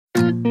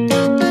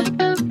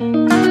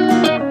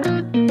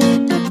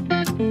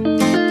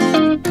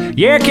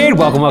Yeah, kid.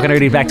 Welcome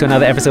everybody back to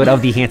another episode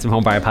of the Handsome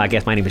Homebuyer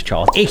Podcast. My name is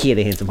Charles, a.k.a.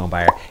 the Handsome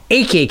Homebuyer,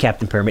 a.k.a.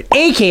 Captain Permit,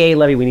 a.k.a.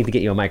 Levy. We need to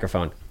get you a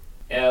microphone.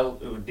 El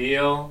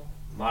Udio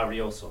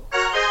Maravilloso.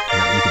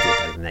 No, you can do it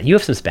better than that. You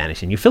have some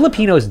Spanish in you.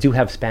 Filipinos do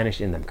have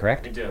Spanish in them,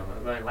 correct? I do.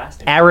 My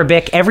last name.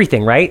 Arabic,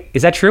 everything, right?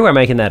 Is that true or am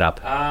I making that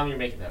up? You're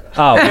making that up.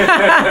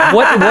 Oh.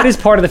 What is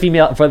part of the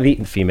Filipino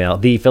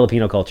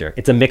culture?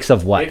 It's a mix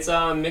of what? It's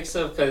a mix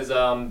of, because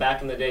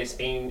back in the day,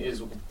 Spain is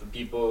the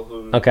people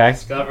who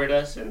discovered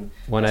us, and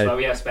that's why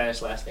we have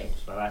Spanish last names.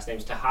 My last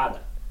name's Tejada.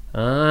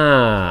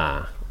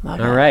 All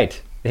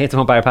right. The Handsome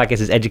Homebuyer Podcast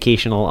is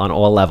educational on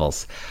all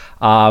levels.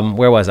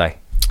 Where was I?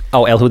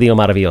 Oh, El Judío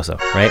Maravilloso,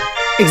 right?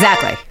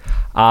 Exactly.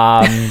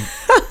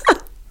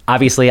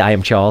 Obviously, I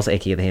am Charles,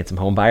 a.k.a. the Handsome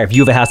Homebuyer. If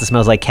you have a house that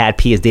smells like cat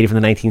pee, is dated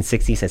from the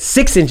 1960s, has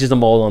 6 inches of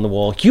mold on the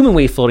wall, human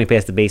waste floating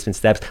past the basement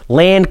steps,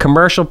 land,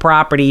 commercial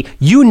property,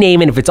 you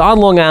name it. If it's on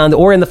Long Island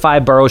or in the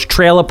 5 boroughs,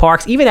 trailer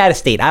parks, even out of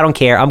state, I don't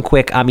care. I'm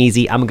quick, I'm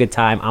easy, I'm a good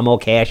time, I'm all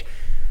cash.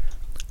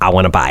 I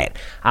want to buy it.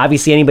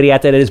 Obviously, anybody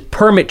out there that is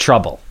permit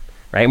trouble,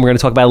 right? And we're going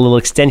to talk about a little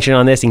extension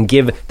on this and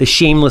give the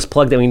shameless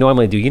plug that we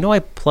normally do. You know I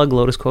plug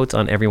Lotus Quotes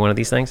on every one of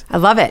these things? I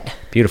love it.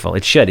 Beautiful.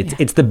 It should.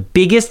 It's the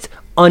biggest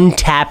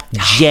untapped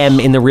gem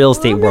in the real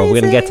estate world.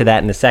 We're going to get to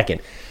that in a second.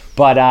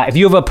 But if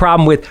you have a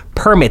problem with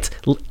permits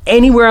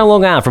anywhere on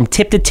Long Island, from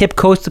tip to tip,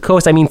 coast to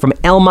coast, I mean from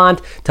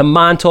Elmont to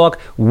Montauk,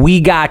 we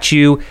got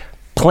you.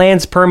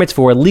 Plans, permits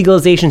for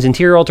legalizations,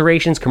 interior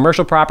alterations,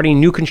 commercial property,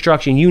 new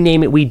construction, you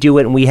name it, we do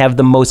it. And we have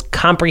the most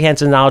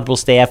comprehensive, knowledgeable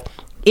staff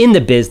in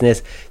the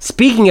business.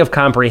 Speaking of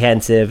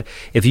comprehensive,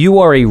 if you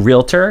are a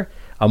realtor,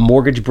 a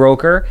mortgage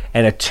broker,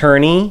 an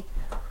attorney,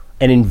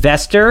 an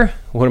investor,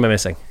 what am I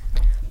missing?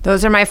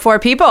 Those are my 4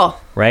 people.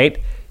 Right?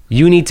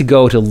 You need to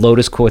go to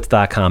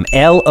lotusquotes.com.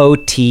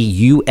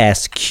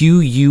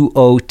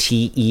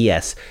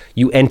 LOTUSQUOTES.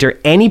 You enter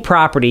any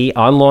property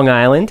on Long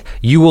Island,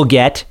 you will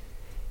get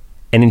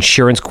an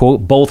insurance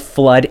quote, both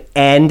flood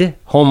and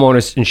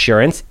homeowners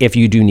insurance, if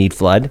you do need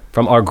flood,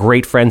 from our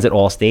great friends at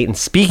Allstate. And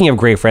speaking of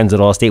great friends at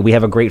Allstate, we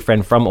have a great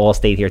friend from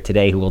Allstate here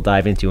today who we'll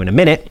dive into in a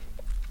minute.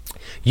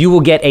 You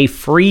will get a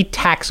free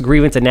tax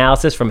grievance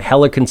analysis from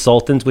Heller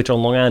Consultants, which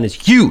on Long Island is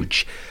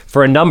huge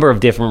for a number of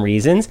different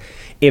reasons.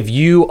 If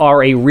you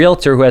are a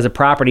realtor who has a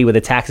property where the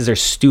taxes are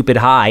stupid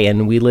high,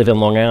 and we live in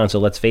Long Island, so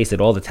let's face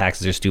it, all the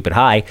taxes are stupid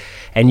high,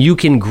 and you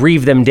can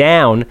grieve them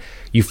down,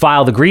 you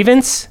file the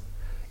grievance.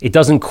 It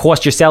doesn't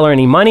cost your seller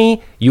any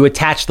money. You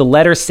attach the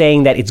letter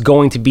saying that it's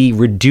going to be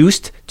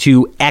reduced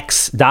to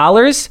X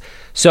dollars.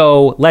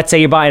 So let's say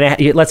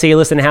you're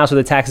listing a house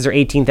where the taxes are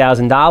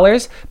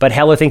 $18,000, but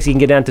Heller thinks he can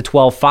get down to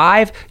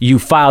 $12,500. You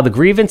file the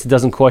grievance. It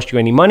doesn't cost you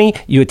any money.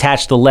 You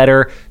attach the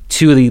letter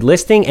to the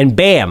listing, and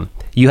bam,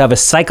 you have a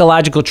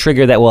psychological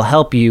trigger that will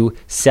help you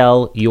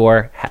sell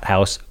your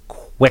house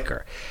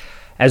quicker.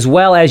 As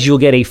well as you'll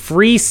get a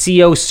free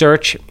CO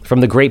search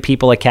from the great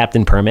people at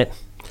Captain Permit,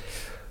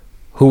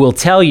 who will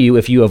tell you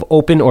if you have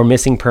open or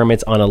missing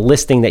permits on a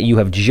listing that you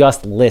have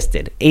just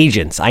listed.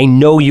 Agents, I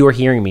know you're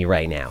hearing me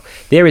right now.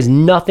 There is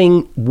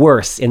nothing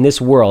worse in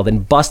this world than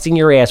busting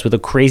your ass with a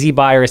crazy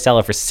buyer or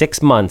seller for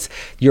 6 months.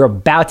 You're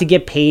about to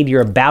get paid.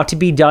 You're about to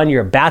be done.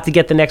 You're about to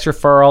get the next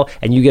referral,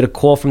 and you get a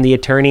call from the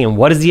attorney. And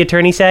what does the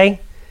attorney say?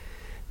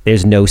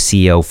 There's no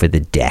CO for the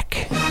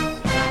deck.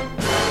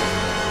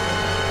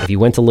 If you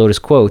went to Lotus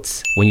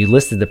Quotes, when you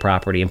listed the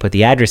property and put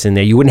the address in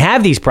there, you wouldn't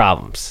have these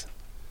problems.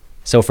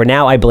 So for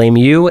now, I blame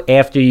you.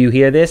 After you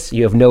hear this,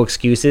 you have no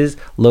excuses.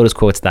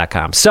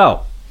 LotusQuotes.com.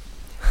 So,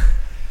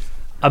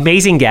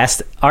 amazing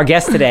guest. Our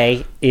guest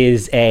today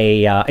is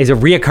a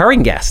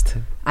reoccurring guest.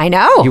 I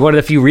know. You're one of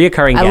the few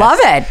reoccurring guests. I love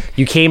it.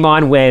 You came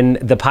on when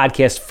the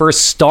podcast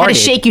first started. Had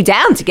to shake you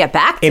down to get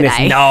back today.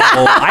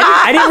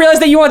 I didn't realize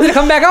that you wanted to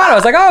come back on. I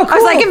was like, oh, cool. I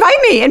was like, invite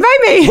me.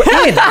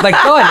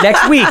 Like, go on,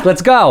 next week,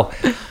 let's go.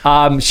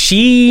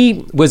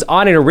 She was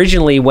on it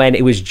originally when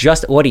it was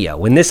just audio.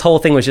 When this whole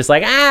thing was just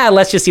like,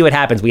 let's just see what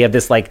happens. We have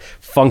this like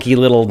funky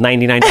little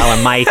 $99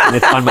 mic and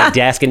it's on my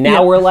desk. And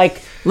now we're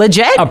like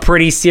legit. A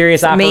pretty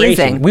serious operation.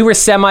 Amazing. We were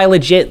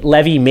semi-legit.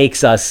 Levy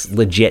makes us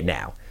legit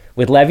now.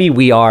 With Levy,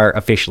 we are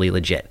officially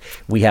legit.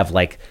 We have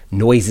like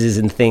noises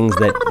and things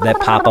that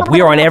pop up.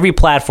 We are on every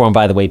platform,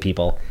 by the way,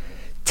 people.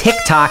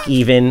 TikTok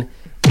even,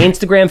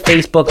 Instagram,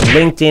 Facebook,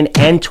 LinkedIn,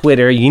 and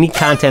Twitter. Unique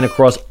content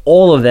across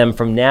all of them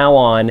from now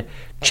on.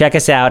 Check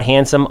us out,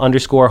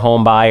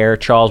 handsome_homebuyer,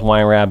 Charles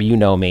Weinraub. You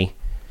know me.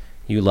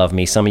 You love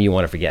me. Some of you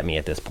want to forget me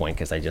at this point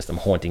because I just am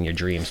haunting your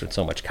dreams with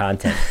so much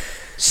content.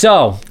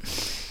 So,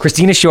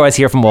 Christina Shaw is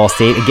here from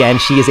Allstate. Again,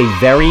 she is a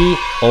very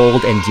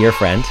old and dear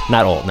friend.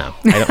 Not old, no.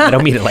 I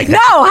don't mean it like that.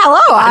 No, hello.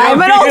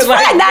 I'm an old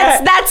friend.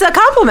 That's a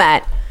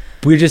compliment.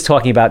 We're just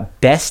talking about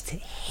best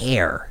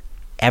hair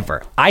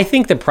ever. I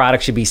think the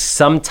product should be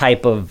some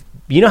type of,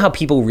 you know how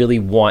people really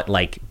want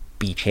like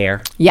beach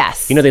hair?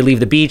 Yes. You know, they leave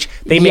the beach.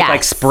 They make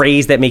like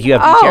sprays that make you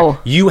have beach hair.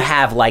 You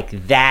have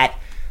like that,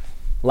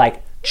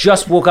 like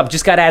just woke up,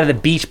 just got out of the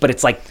beach, but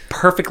it's like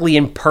perfectly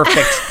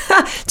imperfect.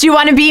 Do you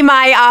want to be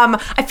my,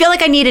 I feel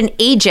like I need an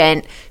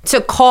agent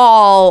to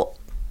call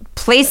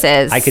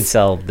places. I could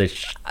sell the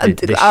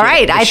all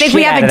right, I think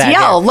we have a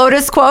deal.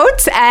 Lotus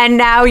Quotes, and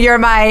now you're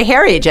my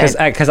hair agent.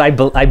 Because I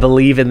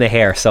believe in the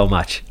hair so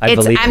much.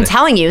 I'm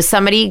telling you,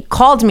 somebody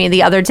called me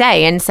the other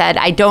day and said,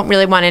 I don't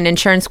really want an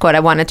insurance quote. I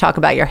want to talk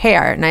about your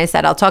hair. And I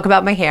said, I'll talk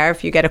about my hair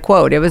if you get a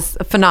quote. It was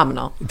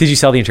phenomenal. Did you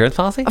sell the insurance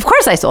policy? Of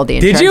course I sold the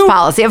insurance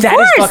policy. Of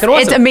course. Is fucking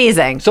awesome. It's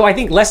amazing. So I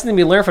think lesson that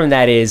we learned from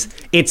that is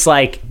it's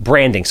like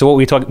branding. So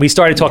what we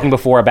started talking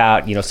before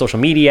about, social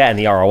media and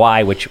the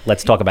ROI, which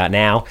let's talk about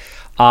now.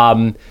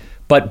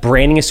 But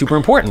branding is super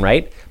important,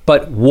 right?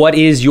 But what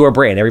is your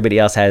brand? Everybody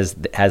else has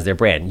their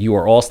brand. You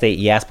are Allstate,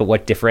 yes, but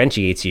what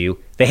differentiates you?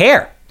 The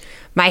hair.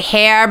 My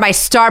hair, my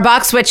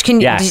Starbucks, which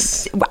can...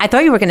 Yes. I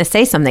thought you were going to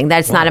say something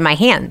that's not in my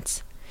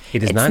hands.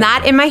 It's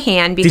not in my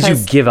hand because... Did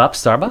you give up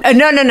Starbucks?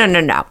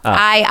 No.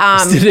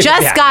 I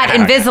just got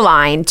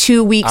Invisalign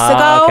 2 weeks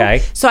ago.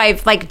 Okay. So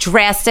I've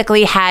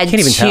drastically had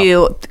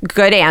to,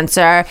 good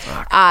answer,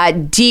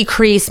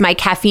 decrease my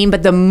caffeine.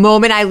 But the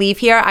moment I leave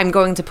here, I'm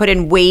going to put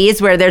in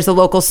Waze where there's a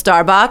local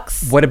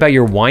Starbucks. What about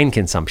your wine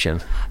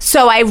consumption?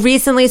 So I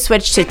recently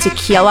switched to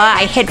tequila.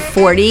 I hit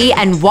 40,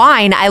 and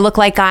wine, I look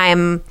like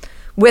I'm...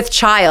 with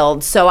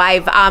child. So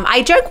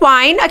I drink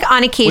wine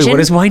on occasion. Wait, what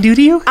does wine do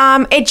to you?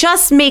 It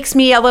just makes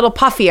me a little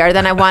puffier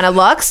than I want to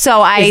look.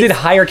 So Is it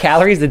higher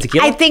calories than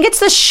tequila? I think it's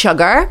the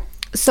sugar.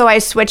 So I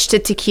switched to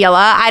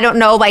tequila. I don't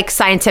know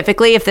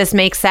scientifically if this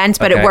makes sense,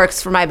 but it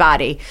works for my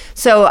body.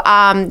 So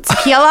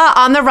tequila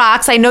on the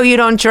rocks. I know you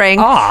don't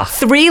drink.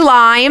 3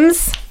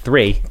 limes.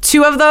 3.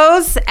 2 of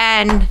those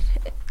and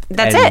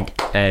that's it.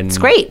 And it's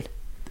great.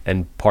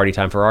 And party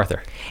time for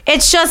Arthur.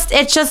 It's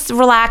just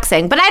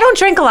relaxing. But I don't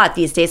drink a lot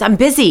these days. I'm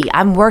busy.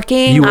 I'm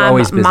working. You were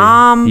always busy.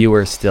 Mom. You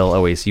were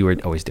always doing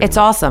It's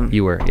awesome.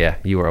 You were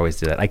always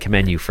doing that. I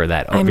commend you for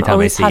that. I'm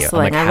always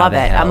hustling. I love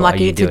it. I'm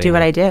lucky to do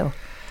what I do.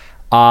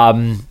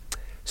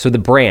 So the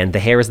brand, the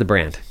hair is the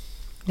brand.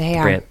 The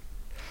hair.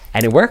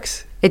 And it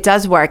works. It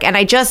does work. And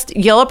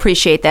you'll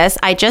appreciate this.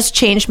 I just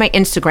changed my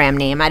Instagram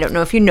name. I don't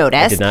know if you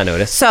noticed. I did not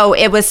notice. So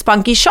it was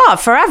Spunky Shaw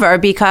forever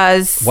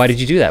because... Why did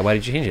you do that? Why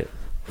did you change it?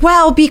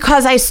 Well,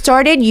 because I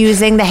started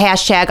using the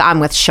hashtag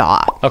I'm with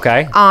Shaw.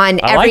 Okay. On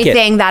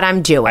everything that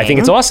I'm doing. I think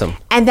it's awesome.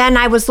 And then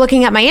I was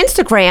looking at my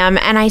Instagram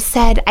and I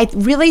said, I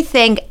really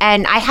think,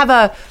 and I have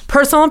a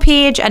personal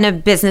page and a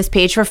business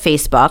page for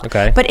Facebook.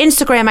 Okay. But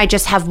Instagram, I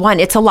just have one.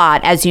 It's a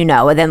lot, as you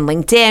know. And then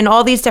LinkedIn,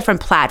 all these different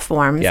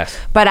platforms. Yes.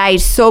 But I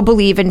so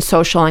believe in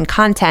social and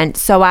content.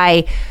 So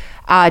I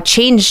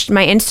changed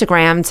my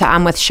Instagram to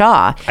I'm with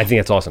Shaw. I think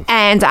that's awesome.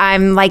 And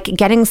I'm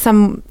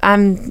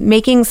I'm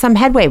making some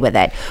headway with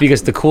it.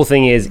 Because the cool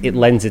thing is it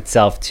lends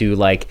itself to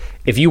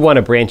if you want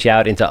to branch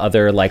out into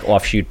other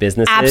offshoot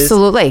businesses.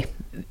 Absolutely.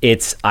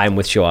 It's I'm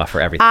with Shaw for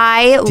everything.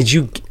 Did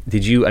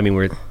you, I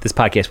mean, this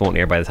podcast won't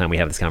air by the time we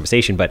have this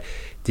conversation, but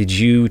did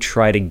you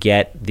try to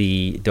get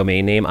the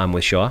domain name I'm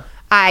with Shaw?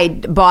 I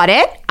bought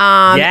it, yes.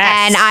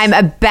 And I'm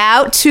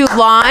about to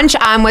launch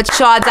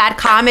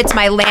withshaw.com. It's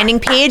my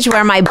landing page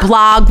where my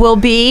blog will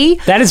be.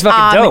 That is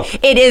fucking dope.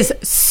 It is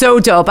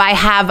so dope. I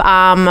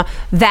have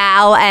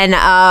Val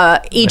and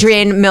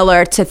Adrian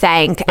Miller to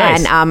thank,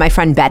 nice. And my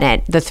friend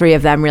Bennett. The 3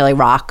 of them really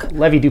rock.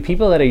 Levy, do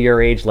people that are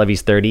your age,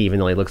 Levy's 30, even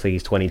though he looks like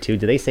he's 22,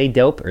 do they say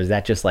dope, or is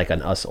that just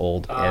an us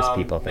old ass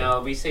people thing?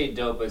 No, we say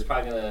dope, but it's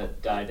probably going to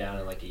die down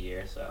in a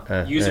year,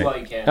 so use it while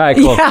you can. All right,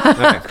 cool. Yeah. All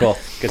right, cool.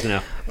 Good to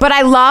know. But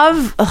I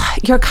love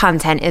your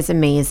content is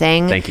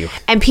amazing. Thank you.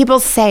 And people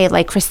say,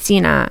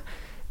 Christina,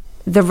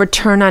 the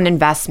return on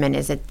investment,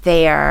 is it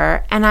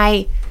there? And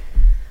I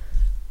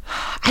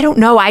don't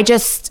know.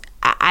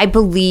 I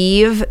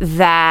believe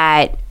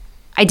that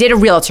I did a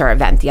realtor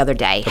event the other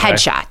day,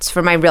 headshots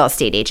for my real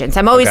estate agents.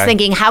 I'm always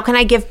thinking, how can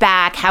I give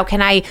back? How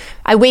can I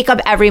wake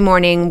up every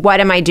morning, what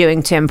am I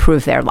doing to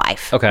improve their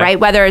life? Right?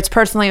 Whether it's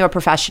personally or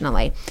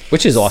professionally.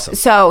 Which is awesome.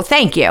 So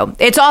thank you.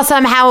 It's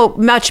awesome how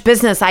much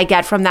business I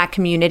get from that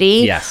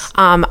community. Yes.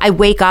 I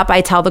wake up,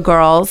 I tell the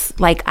girls,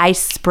 I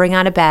spring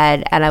out of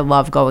bed and I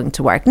love going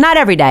to work. Not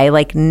every day,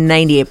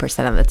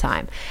 98% of the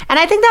time. And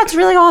I think that's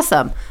really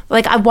awesome.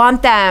 I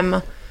want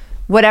them,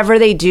 whatever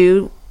they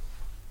do,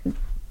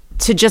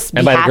 to just be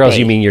happy. And by the girls,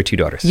 you mean your 2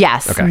 daughters?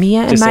 Yes,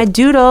 Mia and my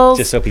doodles.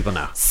 Just so people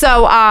know.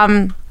 So,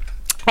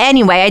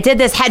 anyway, I did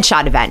this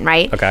headshot event,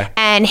 right? Okay.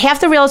 And half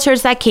the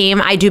realtors that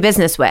came, I do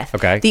business with.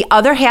 Okay. The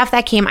other half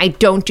that came, I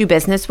don't do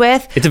business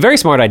with. It's a very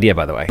smart idea,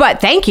 by the way. But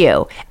thank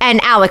you.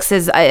 And Alex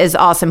is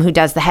awesome, who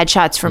does the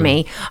headshots for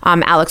me.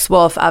 Alex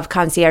Wolf of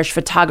Concierge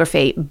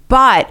Photography.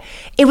 But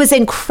it was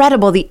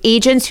incredible. The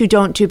agents who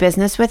don't do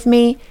business with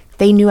me,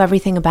 they knew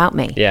everything about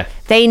me. Yeah.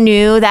 They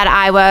knew that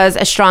I was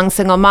a strong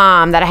single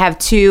mom, that I have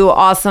 2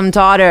 awesome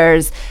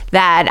daughters,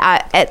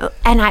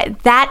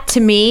 that to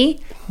me,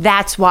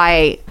 that's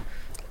why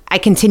I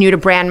continue to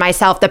brand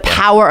myself, the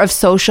power of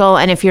social.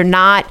 And if you're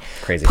not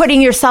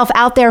putting yourself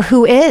out there,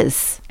 who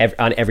is?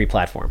 On every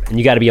platform. And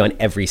you got to be on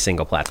every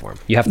single platform.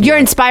 You're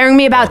inspiring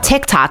me about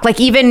TikTok,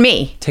 even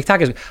me. TikTok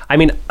is,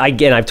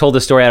 again, I've told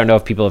this story. I don't know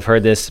if people have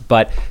heard this,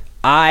 but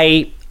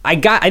I I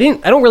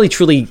don't really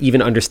truly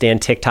even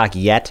understand TikTok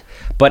yet,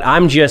 but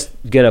I'm just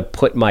gonna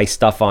put my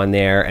stuff on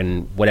there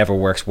and whatever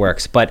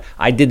works. But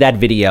I did that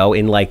video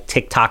in like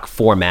TikTok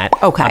format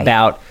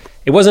about,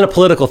 it wasn't a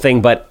political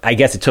thing, but I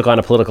guess it took on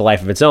a political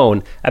life of its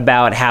own,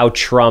 about how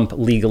Trump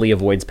legally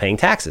avoids paying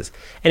taxes.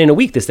 And in a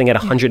week, this thing had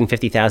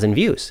 150,000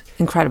 views.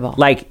 Incredible.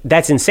 Like,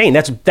 that's insane.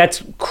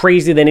 That's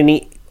crazier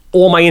than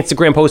all my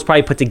Instagram posts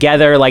probably put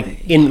together.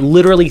 Like, in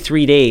literally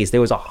 3 days,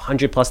 there was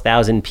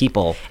 100,000+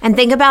 people. And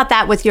think about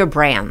that with your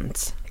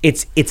brand.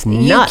 It's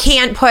nuts. You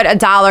can't put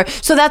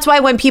 $1. So that's why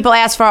when people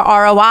ask for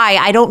ROI,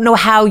 I don't know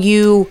how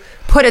you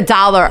put a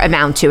dollar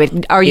amount to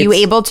it. Are you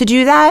able to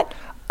do that?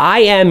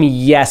 I am,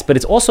 yes, but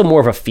it's also more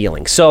of a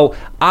feeling. So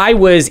I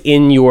was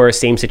in your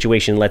same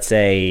situation, let's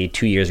say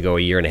 2 years ago, a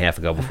year and a half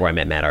ago, before I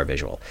met Matt, our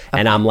visual.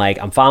 And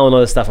I'm following all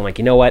this stuff. I'm like,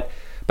 you know what?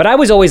 But I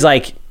was always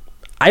like,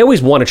 I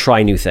always want to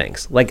try new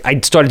things. Like, I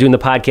started doing the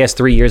podcast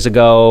 3 years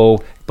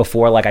ago.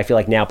 Before, like, I feel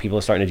like now people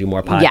are starting to do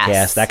more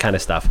podcasts, that kind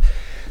of stuff.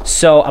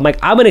 So I'm like,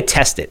 I'm going to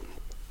test it.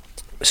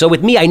 So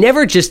with me, I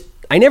never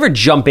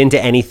jump into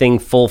anything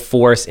full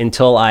force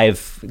until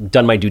I've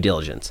done my due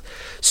diligence.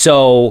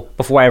 So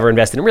before I ever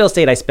invested in real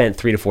estate, I spent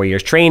 3 to 4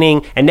 years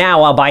training, and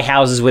now I'll buy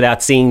houses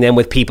without seeing them,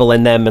 with people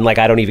in them, and like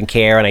I don't even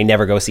care, and I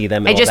never go see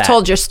them. I just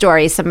told your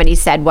story. Somebody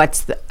said,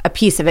 "What's a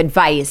piece of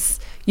advice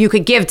you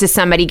could give to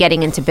somebody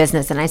getting into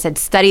business?" And I said,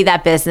 "Study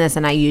that business,"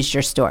 and I used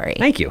your story.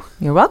 Thank you.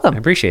 You're welcome. I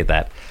appreciate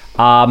that.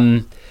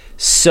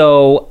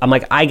 So I'm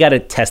like, I got to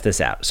test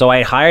this out. So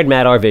I hired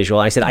Matt, our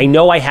visual. I said, I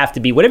know I have to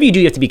be, whatever you do,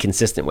 you have to be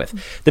consistent with.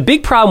 The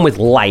big problem with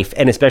life,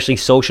 and especially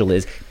social,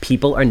 is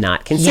people are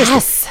not consistent.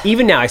 Yes.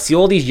 Even now, I see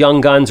all these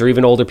young guns or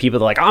even older people,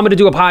 they're like, I'm going to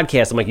do a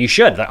podcast. I'm like, you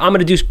should. Like, I'm going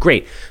to do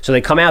great. So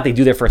they come out, they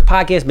do their first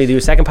podcast, maybe do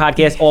a second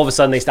podcast. All of a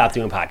sudden, they stop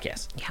doing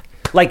podcasts. Yeah.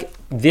 Like,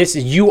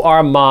 you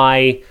are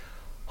my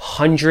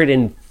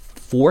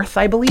 104th,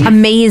 I believe.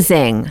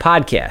 Amazing.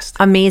 Podcast.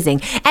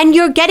 Amazing. And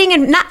you're getting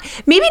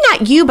maybe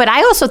not you, but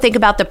I also think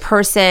about the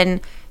person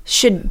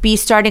should be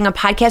starting a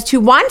podcast who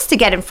wants to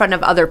get in front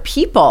of other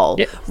people,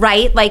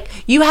 right? Like,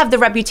 you have the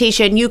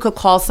reputation, you could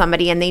call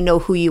somebody and they know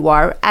who you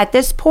are at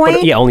this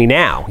point. But, only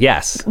now,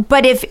 yes.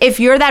 But if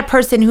you're that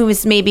person who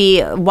is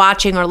maybe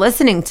watching or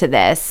listening to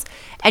this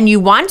and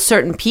you want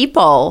certain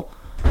people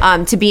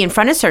to be in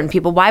front of certain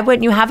people, why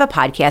wouldn't you have a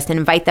podcast and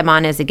invite them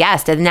on as a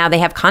guest? And now they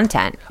have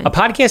content. A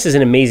podcast is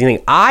an amazing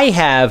thing.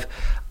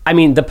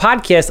 The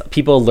podcast,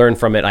 people learn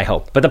from it, I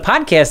hope. But the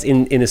podcast,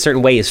 in a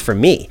certain way, is for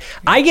me.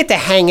 I get to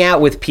hang out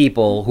with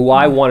people who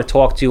I want to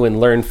talk to and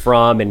learn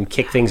from and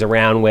kick things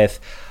around with.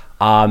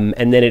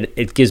 And then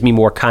it gives me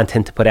more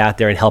content to put out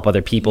there and help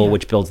other people,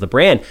 which builds the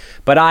brand.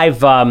 But I've,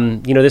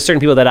 there's certain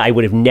people that I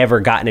would have never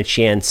gotten a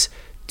chance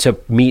to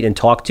meet and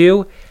talk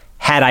to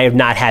had I have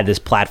not had this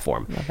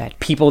platform.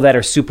 People that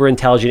are super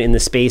intelligent in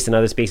the space and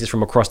other spaces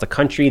from across the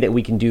country that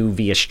we can do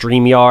via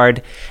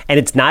StreamYard. And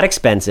it's not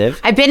expensive.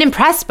 I've been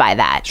impressed by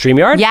that.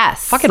 StreamYard?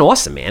 Yes. Fucking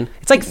awesome, man.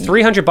 It's like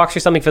 $300 or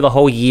something for the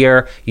whole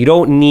year. You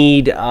don't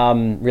need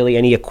really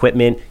any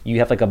equipment. You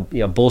have like a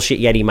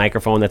bullshit Yeti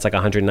microphone that's like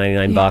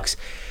 $199.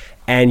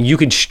 And you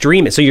can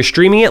stream it. So you're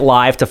streaming it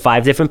live to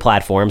 5 different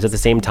platforms at the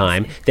same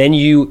time. Then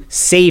you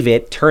save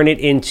it, turn it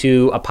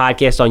into a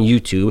podcast on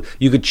YouTube.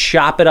 You could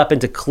chop it up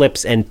into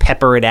clips and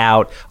pepper it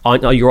out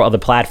on your other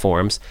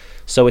platforms.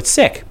 So it's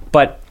sick.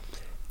 But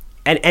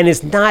and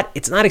it's not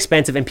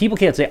expensive. And people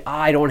can't say,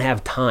 I don't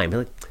have time. They're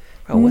like,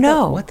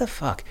 bro, what the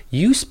fuck?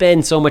 You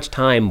spend so much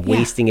time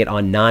wasting it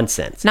on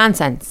nonsense.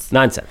 Nonsense.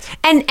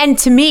 And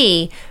to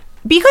me,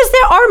 because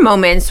there are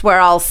moments where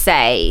I'll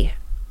say,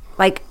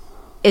 like,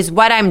 is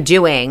what I'm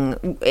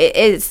doing,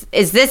 is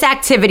this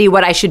activity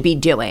what I should be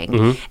doing?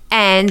 Mm-hmm.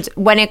 And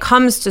when it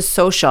comes to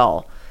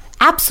social,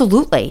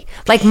 absolutely.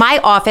 Like, my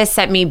office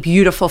sent me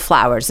beautiful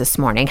flowers this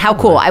morning. How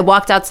cool. I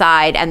walked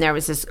outside and there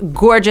was this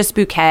gorgeous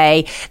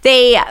bouquet.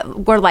 They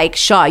were like,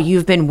 Shaw,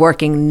 you've been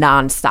working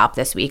nonstop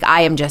this week.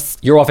 I am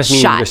just Your office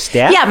meaning your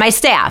staff? Yeah, my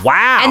staff.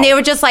 Wow. And they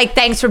were just like,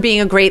 thanks for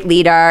being a great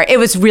leader. It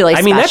was really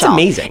special. That's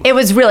amazing. It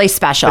was really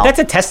special. But that's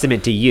a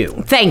testament to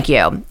you. Thank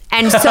you.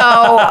 And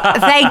so,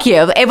 thank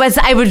you. It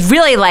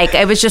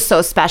was just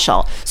so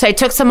special. So I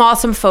took some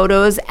awesome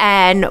photos,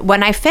 and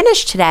when I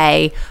finish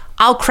today,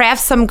 I'll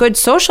craft some good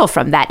social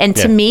from that. And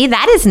to me,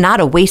 that is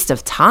not a waste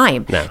of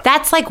time. No.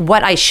 That's like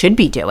what I should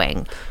be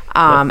doing.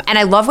 And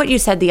I love what you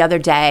said the other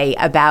day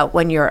about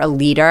when you're a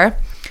leader.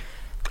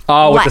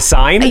 Oh, with the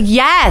sign?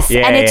 Yes.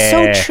 And it's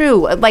so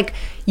true. Like,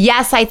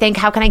 yes, I think,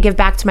 how can I give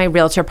back to my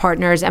realtor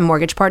partners and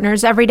mortgage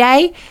partners every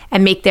day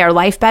and make their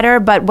life better?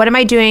 But what am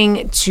I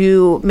doing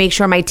to make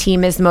sure my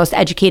team is the most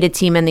educated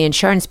team in the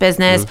insurance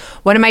business? Mm-hmm.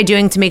 What am I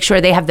doing to make sure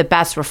they have the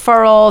best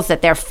referrals,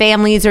 that their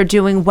families are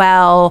doing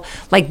well?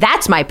 Like,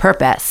 that's my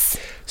purpose.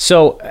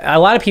 So a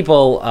lot of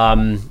people,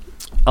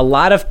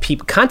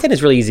 content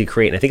is really easy to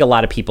create. And I think a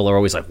lot of people are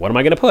always like, what am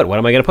I going to put? What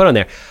am I going to put on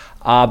there?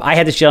 I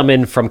had this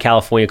gentleman from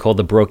California called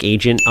The Broke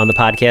Agent on the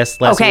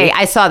podcast last week. Okay,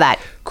 I saw that.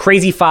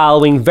 Crazy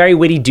following, very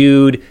witty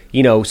dude,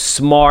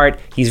 smart.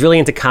 He's really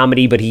into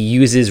comedy, but he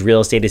uses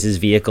real estate as his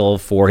vehicle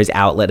for his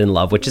outlet and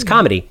love, which is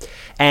comedy.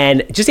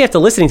 And just after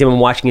listening to him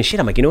and watching his shit,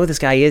 I'm like, you know what this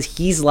guy is?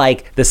 He's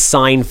like the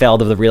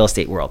Seinfeld of the real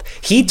estate world.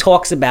 He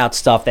talks about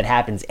stuff that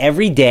happens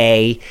every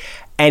day,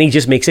 and he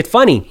just makes it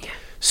funny.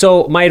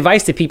 So my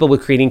advice to people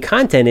with creating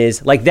content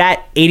is like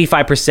that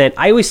 85%.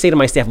 I always say to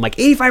my staff, I'm like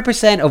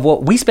 85% of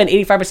what we spend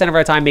 85% of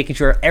our time making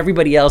sure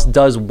everybody else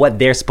does what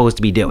they're supposed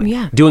to be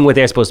doing, doing what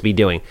they're supposed to be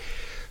doing.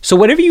 So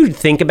whatever you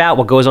think about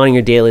what goes on in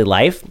your daily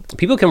life,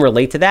 people can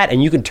relate to that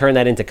and you can turn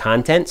that into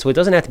content. So it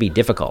doesn't have to be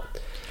difficult.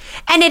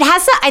 And it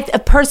has to,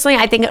 personally,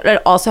 I think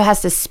it also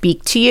has to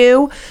speak to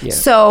you. Yeah.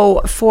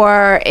 So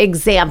for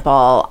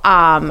example,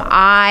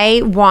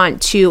 I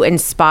want to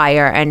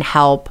inspire and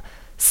help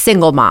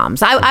single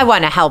moms. I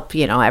want to help,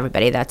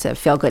 everybody. That's a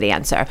feel-good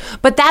answer.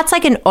 But that's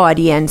like an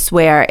audience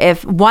where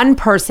if one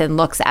person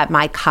looks at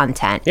my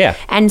content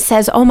and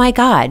says, oh my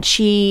God,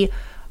 she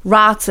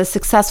rocks a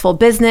successful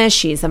business.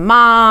 She's a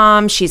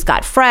mom. She's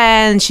got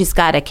friends. She's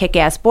got a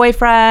kick-ass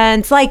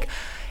boyfriend. It's like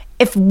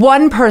if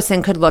one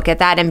person could look at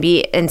that and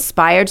be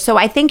inspired. So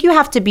I think you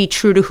have to be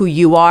true to who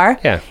you are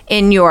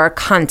in your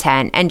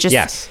content and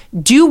just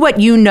do what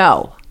you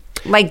know.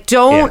 Like,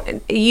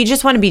 you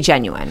just want to be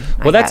genuine.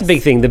 Well, that's a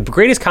big thing. The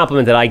greatest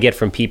compliment that I get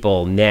from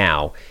people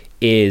now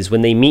is when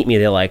they meet me,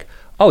 they're like,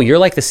 oh, you're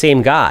like the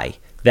same guy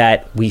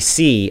that we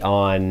see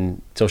on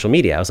social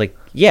media. I was like,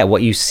 yeah,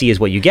 what you see is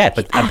what you get.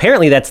 But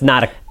apparently that's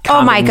not a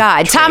common Oh my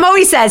God. trait. Tom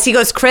always says, he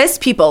goes, Chris,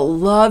 people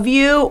love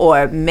you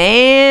or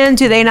man,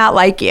 do they not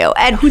like you?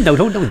 And no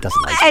one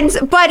doesn't like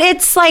you. But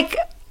it's like,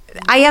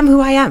 I am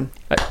who I am.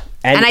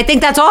 And I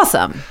think that's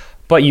awesome.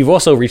 But you've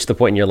also reached the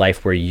point in your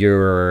life where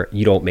you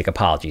don't make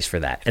apologies for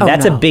that. And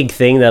that's a big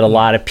thing that a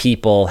lot of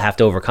people have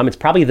to overcome. It's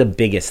probably the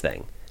biggest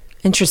thing.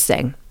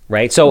 Interesting.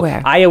 Right? So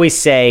I always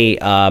say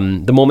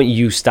the moment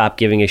you stop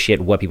giving a shit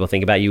what people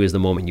think about you is the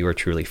moment you are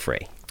truly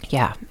free.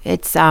 Yeah.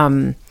 It's,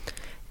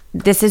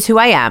 this is who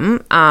I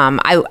am.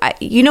 I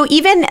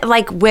even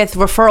like with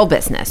referral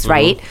business,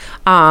 right?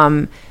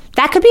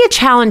 That could be a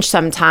challenge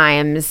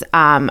sometimes.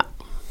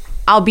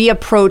 I'll be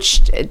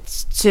approached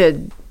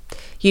to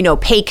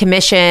pay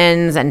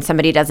commissions and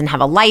somebody doesn't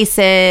have a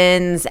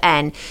license,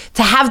 and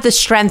to have the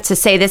strength to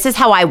say, this is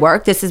how I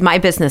work. This is my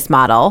business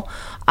model.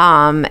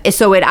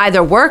 So it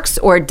either works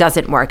or it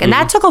doesn't work. And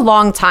that took a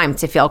long time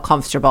to feel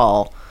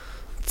comfortable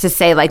to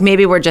say, like,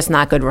 maybe we're just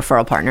not good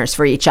referral partners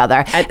for each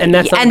other. And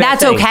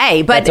that's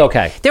okay. But that's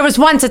okay. There was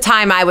once a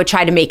time I would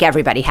try to make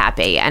everybody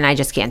happy, and I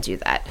just can't do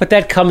that. But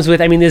that comes with,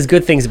 there's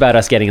good things about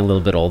us getting a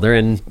little bit older,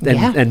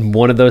 and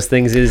one of those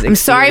things is I'm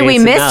sorry we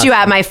missed you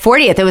at my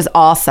 40th. It was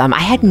awesome.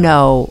 I had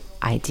no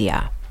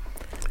idea.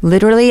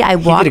 Literally, I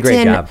walked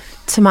in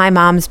to my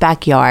mom's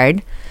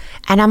backyard,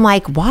 and I'm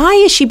like, why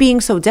is she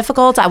being so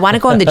difficult? I want to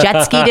go on the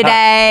jet ski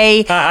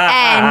today.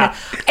 And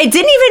it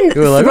didn't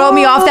even throw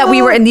me off that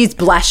we were in these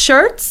blessed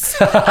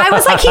shirts. I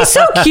was like, he's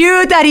so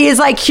cute that he is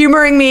like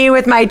humoring me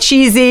with my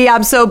cheesy,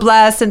 I'm so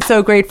blessed and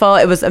so grateful.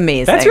 It was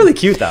amazing. That's really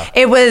cute though.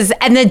 It was,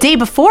 and the day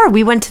before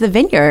we went to the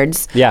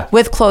vineyards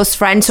with close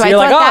friends. So I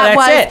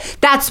thought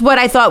that's what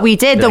I thought we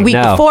did. The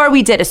week before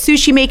we did a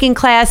sushi making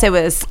class.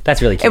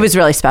 That's really cute. It was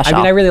really special.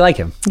 I really like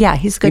him. Yeah,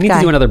 he's a good guy. We need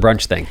to do another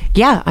brunch thing.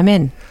 Yeah, I'm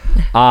in.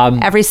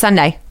 Every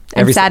Sunday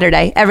and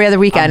Saturday, every other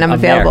weekend, I'm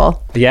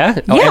available. There. Yeah?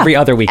 Every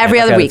other weekend.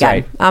 Every other weekend.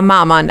 Right. I'm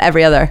mom on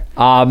every other.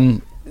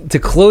 To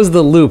close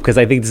the loop, because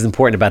I think this is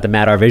important about the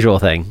Matt R Visual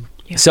thing.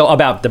 Yeah. So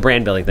about the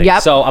brand building thing.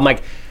 Yep. So I'm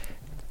like,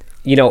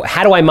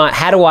 how do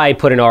I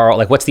put an ROI,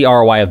 like what's the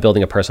ROI of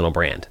building a personal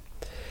brand?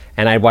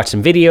 And I watched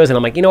some videos and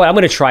I'm like, you know what, I'm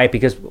going to try it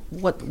because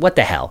what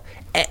the hell?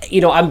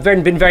 I've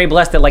been very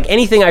blessed that like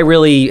anything I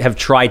really have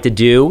tried to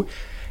do,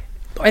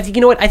 I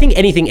think, I think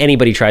anything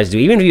anybody tries to do,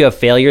 even if you have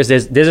failures,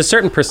 there's a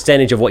certain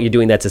percentage of what you're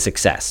doing that's a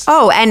success.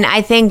 Oh, and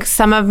I think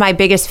some of my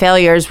biggest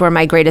failures were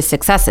my greatest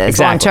successes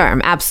long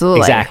term.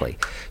 Absolutely. Exactly.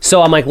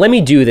 So I'm like, let me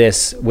do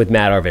this with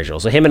Matt R Visual.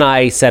 So him and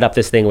I set up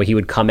this thing where he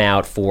would come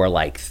out for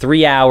like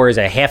 3 hours,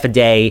 a half a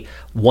day,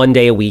 1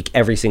 day a week,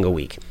 every single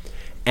week.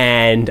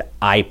 And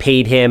I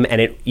paid him,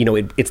 and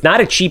it's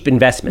not a cheap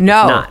investment.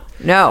 No, it's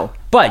not. No.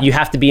 But you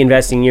have to be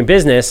investing in your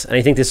business. And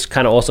I think this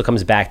kind of also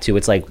comes back to,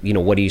 it's like,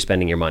 what are you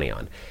spending your money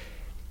on?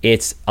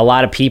 It's a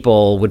lot of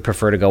people would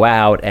prefer to go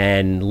out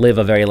and live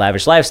a very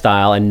lavish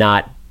lifestyle and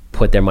not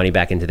put their money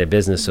back into their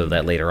business so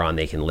that later on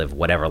they can live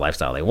whatever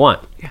lifestyle they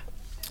want. Yeah.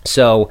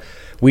 So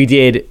we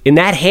did, in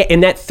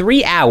that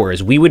 3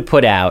 hours, we would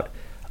put out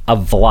a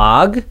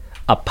vlog,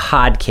 a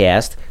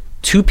podcast,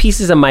 2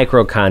 pieces of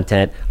micro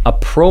content, a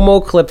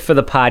promo clip for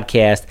the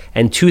podcast,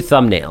 and 2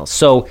 thumbnails.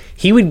 So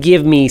he would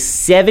give me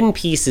 7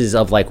 pieces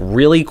of like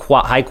really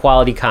high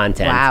quality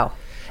content. Wow.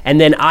 And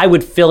then I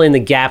would fill in the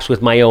gaps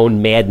with my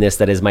own madness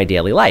that is my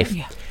daily life.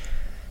 Yeah.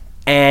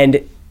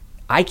 And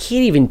I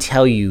can't even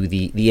tell you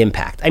the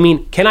impact. I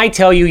mean, can I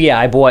tell you,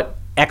 I bought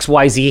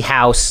XYZ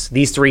house,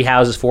 these 3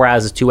 houses, 4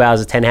 houses, 2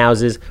 houses, 10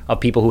 houses of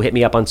people who hit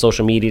me up on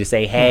social media to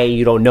say, hey,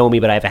 you don't know me,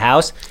 but I have a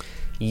house.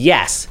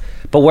 Yes.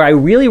 But where I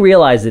really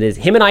realized it is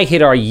him and I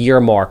hit our year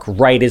mark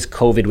right as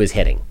COVID was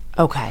hitting.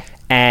 Okay.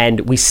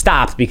 And we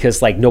stopped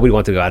because like nobody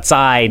wanted to go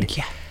outside.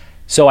 Yeah.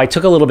 So I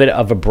took a little bit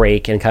of a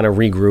break and kind of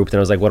regrouped, and I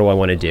was like, what do I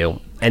want to do?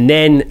 And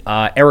then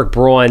Eric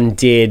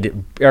Braun's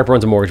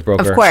a mortgage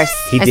broker. Of course.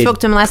 I spoke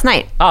to him last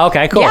night. Oh,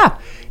 okay, cool. Yeah.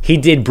 He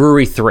did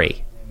Brewery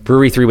 3.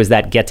 Brewery 3 was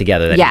that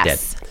get-together that he did.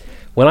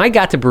 When I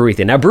got to Brewery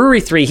 3, now Brewery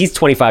 3, he's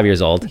 25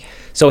 years old.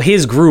 So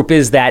his group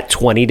is that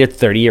 20 to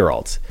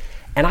 30-year-olds.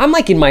 And I'm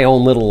like in my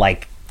own little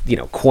like,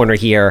 corner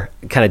here,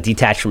 kind of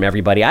detached from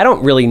everybody. I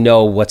don't really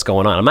know what's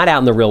going on. I'm not out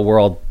in the real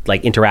world,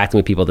 like interacting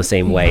with people the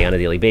same way on a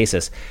daily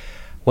basis.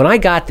 When I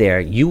got there,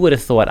 you would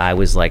have thought I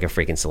was like a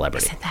freaking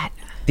celebrity. Isn't that?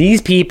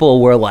 These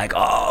people were like,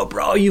 oh,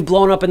 bro, you've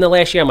blown up in the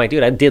last year. I'm like,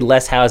 dude, I did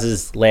less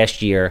houses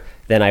last year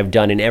than I've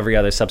done in every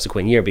other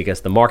subsequent year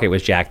because the market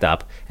was jacked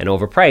up and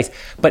overpriced.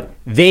 But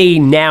they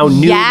now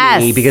knew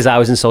me because I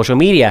was in social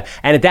media.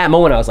 And at that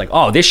moment, I was like,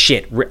 oh, this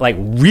shit like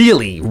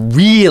really,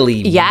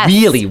 really,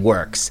 really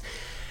works.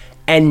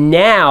 And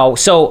now,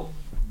 so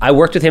I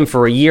worked with him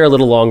for a year, a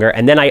little longer,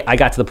 and then I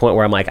got to the point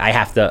where I'm like, I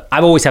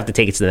always have to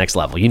take it to the next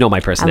level. You know my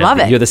personality. I love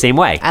it. You're the same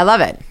way. I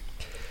love it.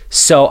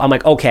 So I'm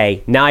like,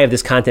 okay, now I have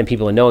this content,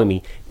 people are knowing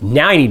me.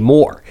 Now I need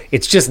more.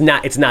 It's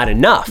not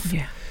enough.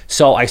 Yeah.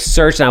 So I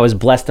searched and I was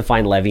blessed to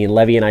find Levy, and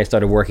Levy and I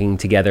started working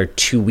together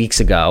 2 weeks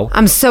ago.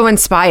 I'm so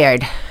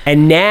inspired.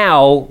 And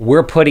now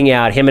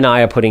him and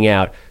I are putting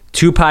out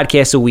 2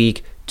 podcasts a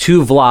week,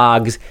 2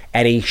 vlogs,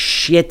 and a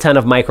shit ton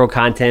of micro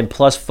content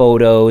plus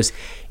photos.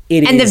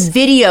 The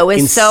video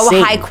is insane.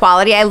 So high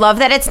quality. I love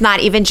that it's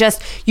not even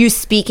just you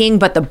speaking,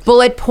 but the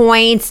bullet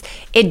points.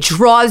 It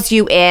draws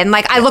you in.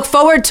 Like, I look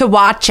forward to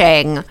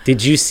watching.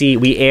 Did you see,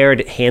 we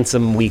aired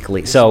Handsome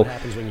Weekly. So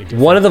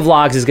one of the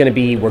vlogs is going to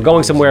be, we're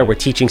going somewhere, we're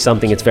teaching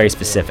something, it's very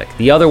specific.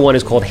 The other one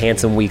is called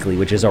Handsome Weekly,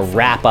 which is a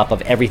wrap up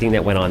of everything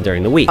that went on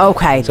during the week.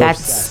 Okay,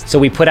 so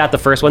we put out the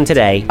first one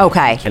today.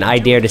 Okay. And I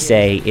dare to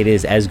say it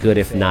is as good,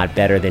 if not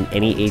better, than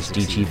any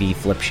HGTV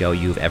flip show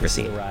you've ever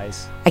seen.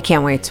 I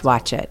can't wait to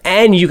watch it.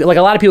 And you, like,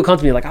 a lot of people come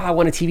to me like, oh, I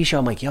want a TV show.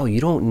 I'm like, yo, you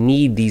don't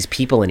need these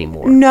people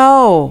anymore.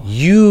 No.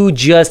 You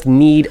just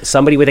need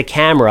somebody with a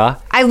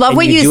camera. I love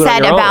what you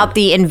said about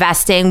the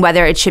investing,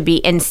 whether it should be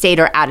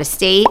in-state or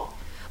out-of-state.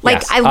 Like,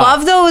 yes. I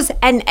love those.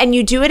 And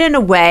you do it in a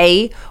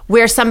way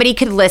where somebody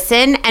could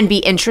listen and be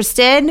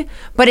interested,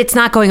 but it's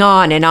not going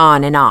on and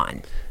on and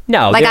on.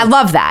 No. Like, I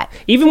love that.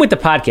 Even with the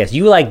podcast,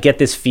 you, like, get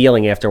this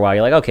feeling after a while.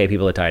 You're like, okay,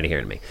 people are tired of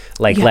hearing me.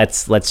 Like,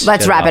 let's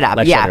wrap it up.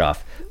 Let's shut it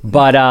off.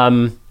 But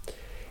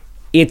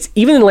it's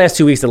even in the last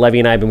 2 weeks that Levy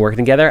and I have been working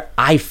together,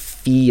 I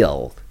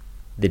feel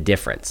the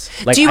difference.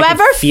 Like, do you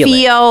ever do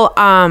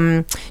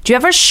you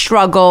ever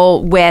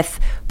struggle with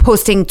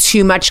posting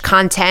too much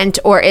content,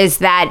 or is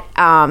that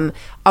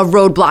a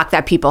roadblock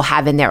that people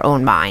have in their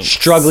own minds?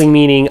 Struggling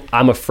meaning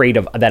I'm afraid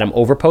of that I'm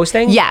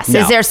overposting? Yes. No.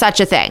 Is there such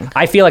a thing?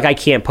 I feel like I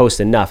can't post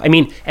enough. I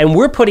mean, and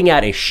we're putting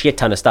out a shit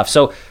ton of stuff.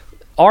 So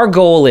our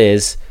goal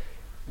is,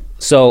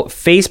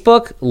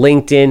 Facebook,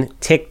 LinkedIn,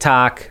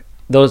 TikTok,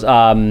 those, what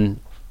am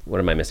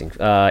I missing?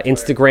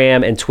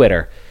 Instagram and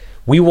Twitter.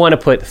 We want to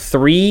put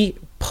 3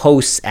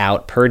 posts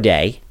out per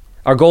day.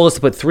 Our goal is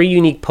to put 3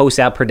 unique posts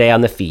out per day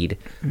on the feed,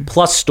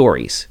 plus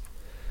stories.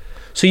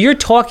 So you're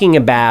talking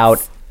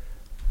about,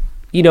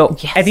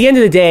 at the end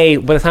of the day,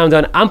 by the time I'm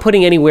done, I'm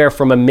putting anywhere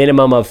from a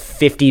minimum of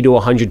 50 to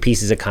 100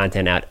 pieces of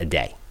content out a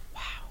day.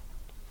 Wow.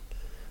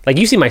 Like,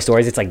 you see my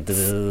stories, it's like...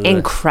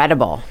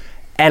 incredible.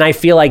 And I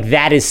feel like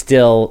that is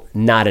still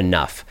not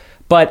enough.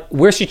 But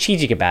we're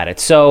strategic about it.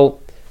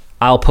 So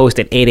I'll post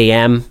at 8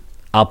 a.m.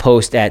 I'll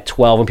post at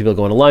 12 when people are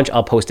going to lunch.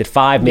 I'll post at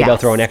 5. Maybe I'll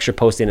throw an extra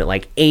post in at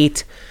like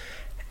 8.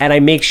 And I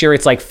make sure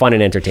it's like fun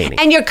and entertaining.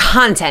 And your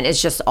content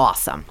is just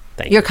awesome.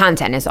 Thank you. Your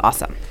content is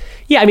awesome.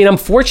 Yeah, I mean, I'm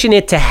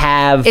fortunate to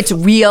have... It's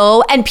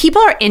real, and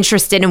people are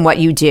interested in what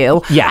you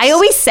do. Yes. I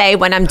always say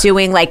when I'm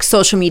doing like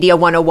social media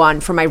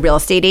 101 for my real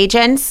estate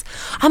agents,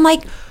 I'm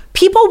like...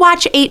 People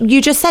watch,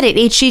 you just said it,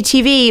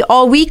 HGTV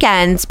all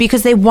weekends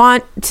because they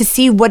want to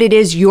see what it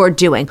is you're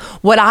doing.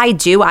 What I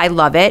do, I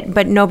love it,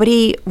 but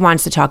nobody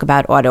wants to talk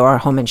about auto or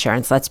home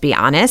insurance, let's be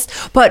honest.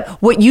 But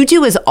what you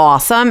do is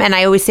awesome. And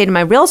I always say to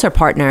my realtor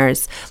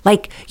partners,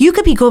 like, you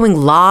could be going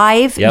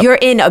live. Yep. You're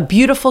in a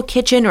beautiful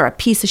kitchen or a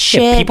piece of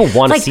shit. Yeah, people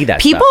want to see that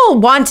People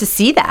stuff. Want to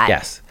see that.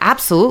 Yes.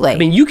 Absolutely. I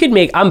mean, you could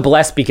I'm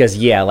blessed because,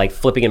 like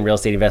flipping in real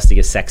estate investing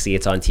is sexy.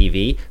 It's on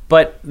TV.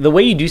 But the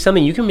way you do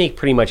something, you can make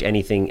pretty much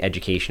anything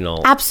educational.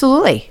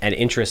 Absolutely. And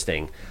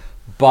interesting.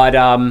 But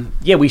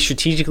we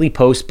strategically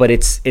post, but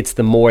it's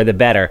the more the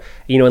better.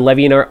 And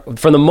Levy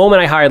from the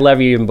moment I hired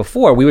Levy, even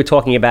before, we were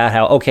talking about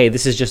how, okay,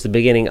 this is just the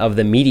beginning of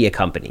the media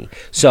company.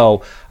 So,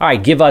 all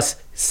right, give us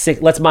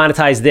let's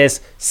monetize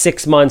this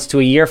 6 months to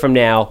a year from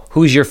now.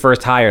 Who's your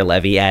first hire,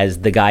 Levy,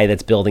 as the guy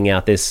that's building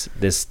out this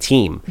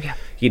team?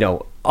 Yeah.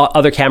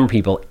 Other camera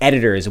people,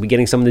 editors, are we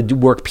getting someone to do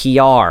work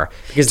PR?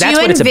 Because that's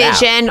what it's about.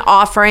 Do you envision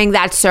offering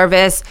that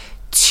service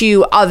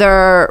to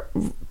other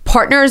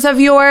partners of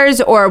yours,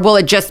 or will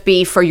it just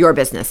be for your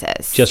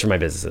businesses? Just for my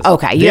businesses.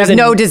 Okay. You have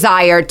no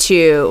desire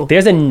to...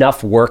 There's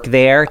enough work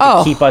there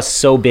to keep us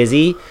so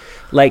busy.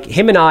 like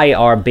him and I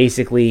are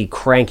basically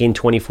cranking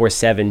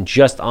 24/7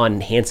 just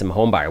on Handsome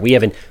Homebuyer. We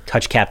haven't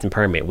touched Captain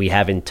Permit. We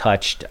haven't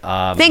touched.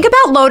 Think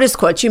about Lotus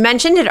Quotes. You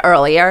mentioned it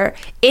earlier.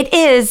 It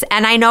is,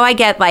 and I know I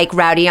get like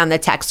rowdy on the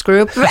text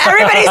group.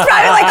 Everybody's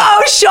probably like,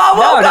 "Oh, Shaw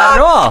woke up," not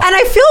at all. and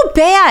I feel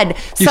bad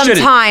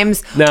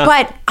sometimes. No.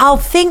 But I'll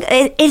think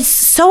it's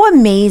so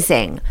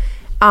amazing.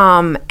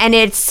 And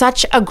it's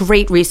such a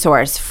great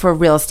resource for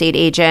real estate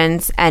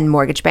agents and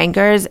mortgage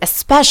bankers,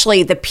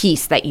 especially the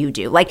piece that you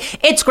do.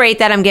 Like, it's great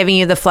that I'm giving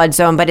you the flood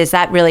zone, but is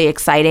that really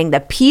exciting?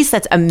 The piece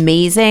that's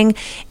amazing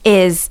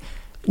is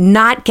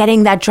not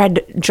getting that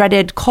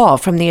dreaded call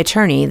from the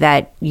attorney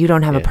that you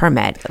don't have a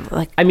permit.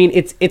 Like, I mean,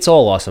 it's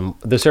all awesome.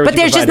 The service, but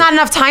there's just not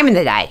enough time in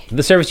the day.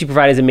 The service you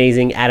provide is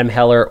amazing. Adam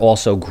Heller,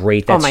 also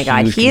great. That's oh my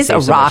God, huge. he's a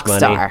rock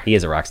star. He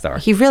is a rock star.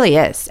 He really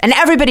is, and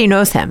everybody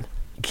knows him.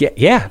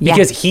 Yeah,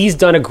 because he's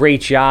done a great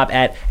job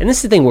at, and this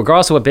is the thing,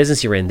 regardless of what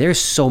business you're in,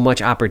 there's so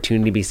much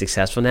opportunity to be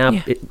successful now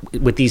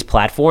with these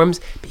platforms,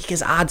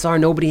 because odds are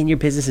nobody in your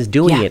business is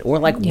doing it, or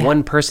like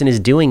one person is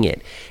doing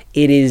it.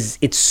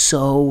 It's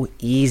so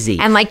easy.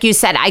 And like you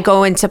said, I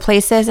go into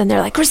places and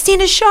they're like,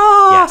 Christina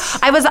Shaw. Yes.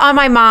 I was on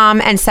my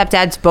mom and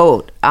stepdad's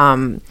boat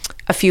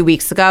a few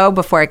weeks ago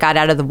before it got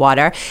out of the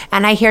water,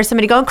 and I hear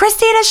somebody going,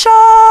 Christina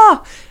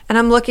Shaw. And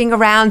I'm looking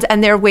around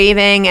and they're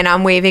waving and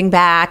I'm waving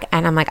back.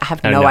 And I'm like, I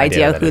have no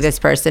idea who this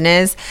person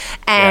is.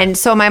 And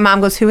so my mom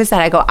goes, who is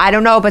that? I go, I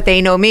don't know, but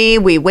they know me.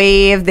 We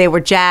waved. They were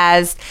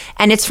jazzed.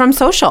 And it's from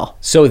social.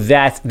 So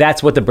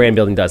that's what the brand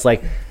building does.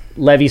 Like,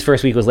 Levy's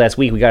first week was last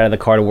week. We got out of the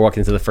car to walk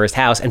into the first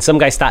house, and some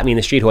guy stopped me in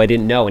the street who I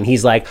didn't know, and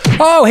he's like,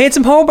 "Oh,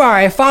 Handsome Homebuyer,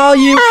 I follow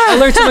you. I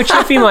learned so much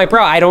stuff from you." I'm like,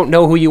 bro, I don't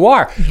know who you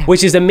are,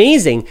 which is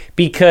amazing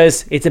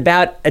because it's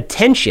about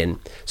attention.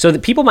 So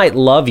that people might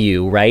love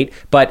you, right?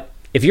 But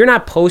if you're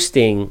not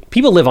posting,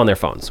 people live on their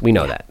phones. We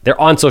know that. They're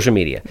on social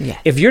media. Yeah.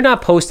 If you're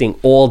not posting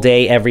all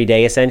day, every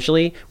day,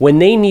 essentially, when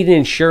they need an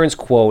insurance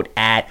quote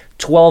at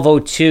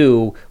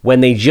 12:02,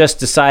 when they just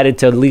decided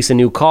to lease a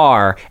new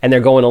car and they're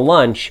going to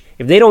lunch,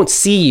 if they don't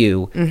see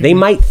you, they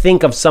might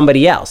think of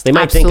somebody else. They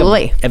might think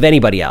of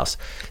anybody else.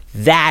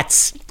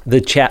 That's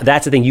the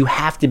thing. You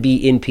have to be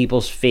in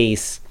people's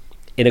face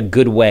in a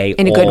good way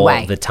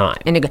all the time.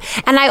 And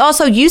I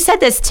also, you said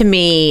this to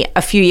me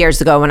a few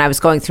years ago when I was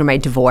going through my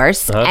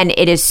divorce, and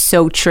it is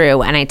so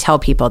true. And I tell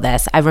people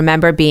this. I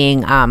remember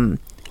being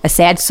a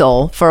sad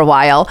soul for a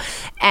while,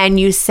 and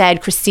you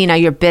said, Christina,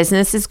 your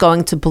business is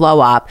going to blow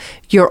up.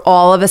 You're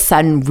all of a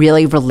sudden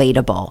really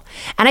relatable.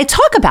 And I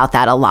talk about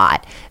that a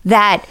lot,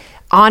 that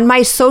on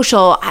my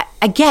social,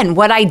 again,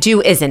 what I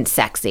do isn't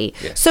sexy.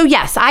 Yeah. So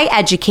yes, I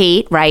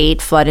educate, right?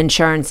 Flood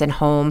insurance and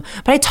home,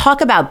 but I talk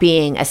about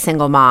being a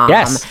single mom.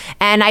 Yes.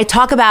 And I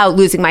talk about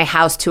losing my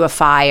house to a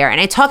fire.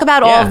 And I talk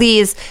about all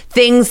these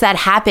things that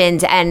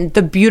happened and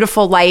the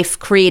beautiful life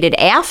created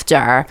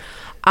after.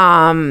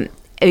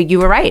 You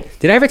were right.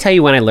 Did I ever tell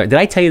you when I learned? Did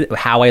I tell you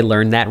how I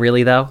learned that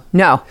really though?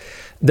 No.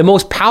 The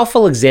most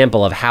powerful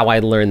example of how I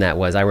learned that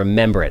was, I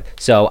remember it.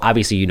 So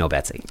obviously you know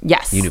Betsy.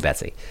 Yes. You knew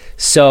Betsy.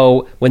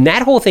 So when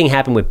that whole thing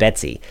happened with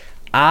Betsy,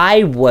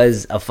 I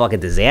was a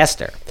fucking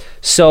disaster.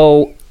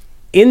 So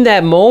in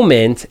that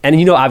moment, and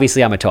you know,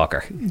 obviously I'm a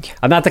talker.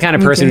 I'm not the kind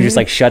of person who just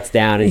like shuts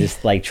down and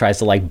just like tries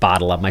to like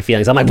bottle up my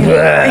feelings. I'm like,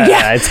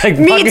 yeah, it's like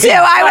me too.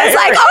 I was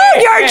like, oh,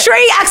 you're a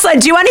tree.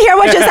 Excellent. Do you want to hear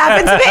what just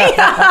happened to me?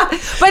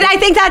 But I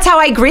think that's how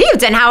I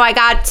grieved and how I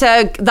got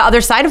to the other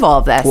side of all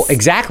of this. Well,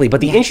 exactly. But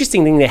the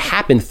interesting thing that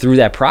happened through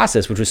that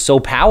process, which was so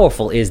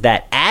powerful, is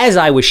that as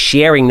I was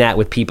sharing that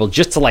with people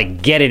just to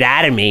like get it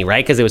out of me,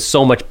 right? Because there was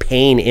so much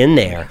pain in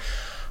there.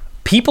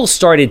 People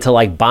started to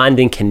like bond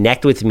and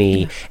connect with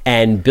me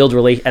and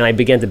and I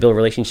began to build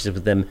relationships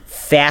with them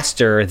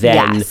faster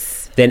than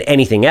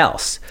anything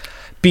else.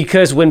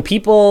 Because when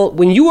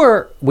you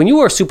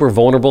are super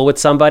vulnerable with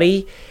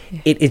somebody,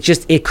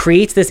 it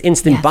creates this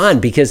instant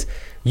bond, because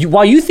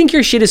while you think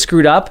your shit is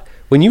screwed up,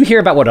 when you hear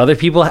about what other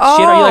people shit are,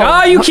 you're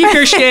like, oh, you keep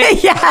your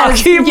shit. I'll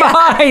keep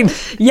mine.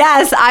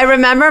 Yes, I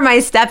remember my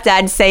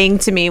stepdad saying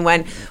to me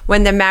when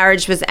the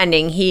marriage was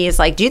ending, he's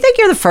like, do you think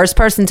you're the first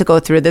person to go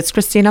through this,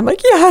 Christine? I'm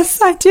like,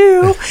 yes, I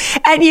do.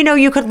 And you know,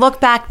 you could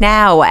look back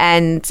now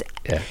and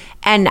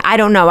I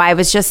don't know, I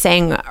was just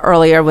saying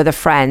earlier with a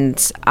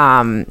friend,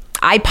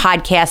 I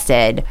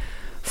podcasted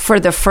for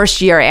the first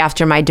year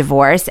after my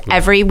divorce.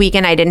 Every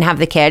weekend I didn't have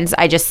the kids,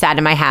 I just sat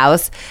in my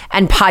house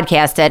and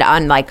podcasted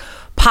on like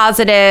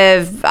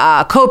positive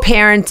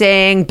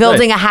co-parenting,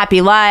 building a happy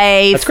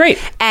life. That's great.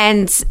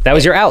 And that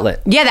was your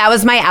outlet. Yeah, that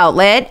was my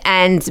outlet,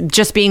 and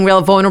just being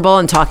real vulnerable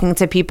and talking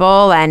to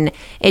people, and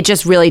it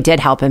just really did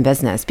help in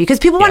business, because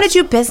people want to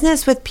do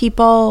business with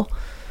people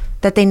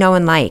that they know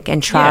and like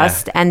and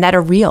trust and that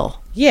are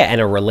real. Yeah, and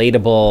are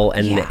relatable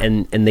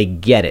and they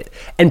get it.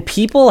 And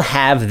people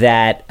have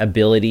that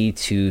ability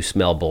to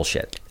smell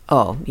bullshit.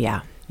 Oh,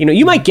 yeah. You know,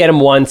 you might get them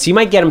once, you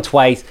might get them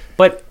twice,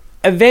 but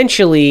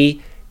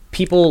eventually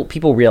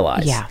people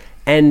realize. Yeah.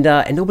 And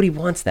nobody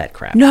wants that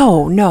crap.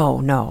 No.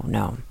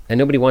 And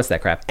nobody wants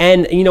that crap.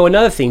 And, you know,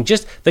 another thing,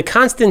 just the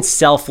constant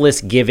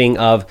selfless giving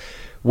of,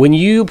 when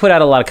you put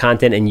out a lot of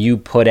content and you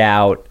put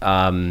out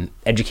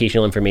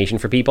educational information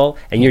for people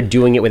and you're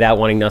doing it without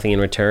wanting nothing in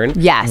return.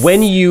 Yes.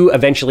 When you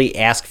eventually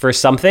ask for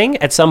something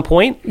at some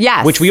point,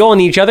 yes, which we all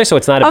need each other, so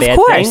it's not a bad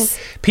thing.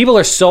 People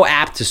are so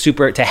apt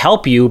to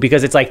help you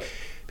because it's like,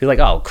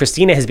 oh,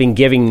 Christina has been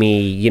giving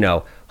me,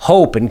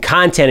 hope and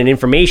content and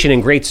information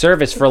and great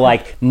service for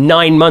like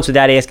 9 months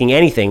without asking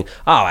anything.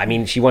 Oh, I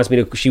mean, she wants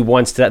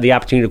the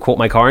opportunity to quote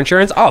my car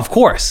insurance. Oh, of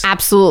course.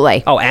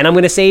 Absolutely. Oh, and I'm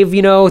going to save,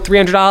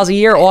 $300 a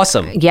year.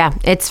 Awesome. Yeah,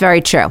 it's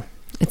very true.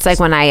 It's like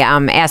when I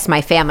asked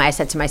my family, I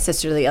said to my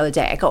sister the other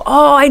day, I go,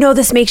 oh, I know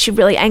this makes you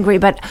really angry,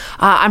 but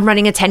I'm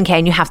running a 10K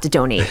and you have to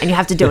donate. And you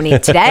have to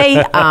donate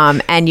today.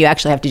 And you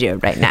actually have to do it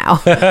right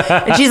now.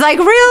 And she's like,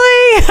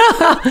 really?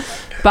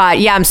 But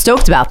yeah, I'm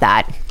stoked about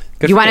that.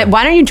 Why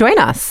don't you join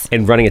us?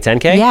 In running a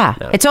 10K? Yeah.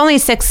 No. It's only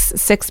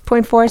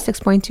 6.4,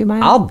 6.2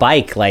 miles.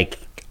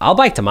 I'll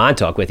bike to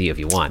Montauk with you if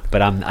you want,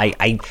 but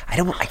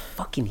I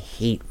fucking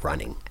hate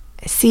running.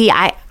 See,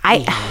 I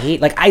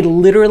hate, I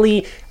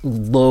literally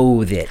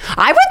loathe it.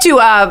 I would do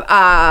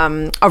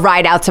a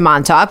ride out to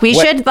Montauk. We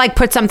should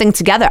put something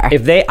together.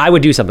 I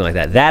would do something like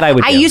that. That I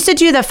would do. I used to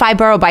do the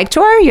 5-borough bike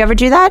tour. You ever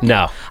do that?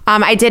 No.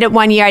 I did it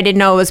one year. I didn't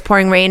know it was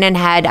pouring rain and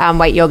had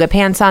white yoga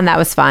pants on. That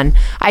was fun.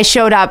 I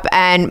showed up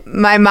and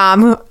my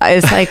mom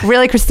is like,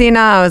 really, Christina?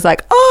 I was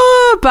like,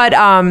 oh, but...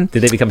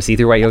 Did they become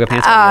see-through white yoga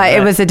pants?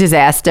 It was a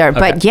disaster. Okay.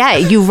 But yeah,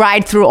 you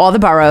ride through all the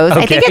boroughs.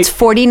 Okay. I think it's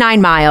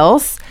 49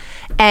 miles.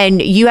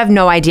 And you have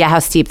no idea how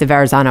steep the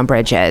Verrazano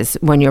Bridge is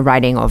when you're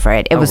riding over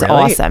it. It was really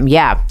awesome.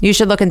 Yeah, you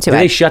should look into it.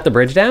 Did they shut the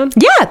bridge down?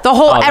 Yeah, the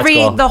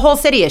whole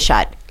city is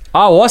shut.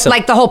 Oh, awesome!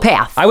 Like the whole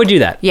path. I would do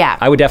that. Yeah,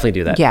 I would definitely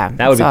do that. Yeah,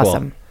 that would be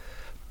awesome. Cool.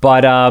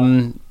 But I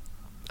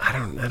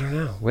don't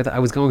know. I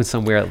was going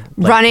somewhere.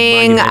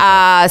 Running,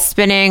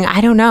 spinning. I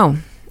don't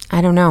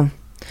know.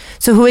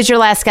 So who is your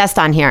last guest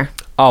on here?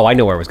 Oh, I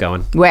know where it was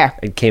going. Where?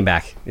 It came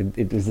back.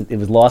 It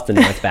was lost and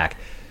now it's back.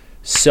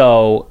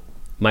 So.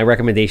 My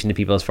recommendation to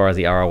people as far as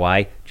the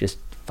ROI, just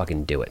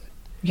fucking do it.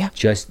 Yeah.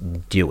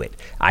 Just do it.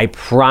 I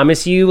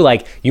promise you,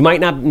 you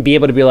might not be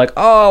able to be like,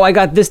 oh, I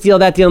got this deal,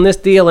 that deal, and this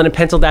deal, and it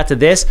penciled that to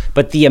this,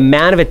 but the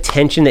amount of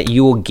attention that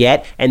you will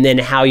get and then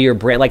how your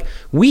brand,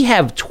 we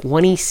have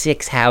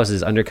 26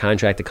 houses under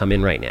contract to come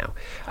in right now.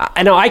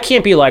 I know I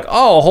can't be like,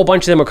 oh, a whole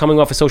bunch of them are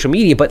coming off of social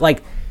media, but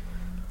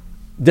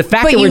the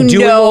fact that we're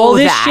doing all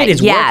this shit is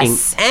working.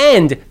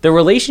 And the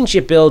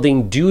relationship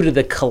building due to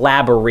the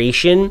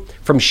collaboration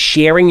from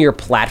sharing your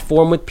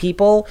platform with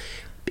people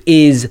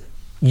is,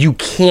 you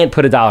can't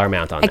put a dollar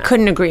amount on that. I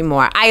couldn't agree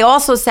more. I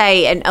also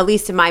say, and at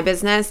least in my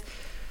business,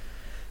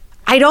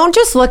 I don't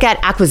just look at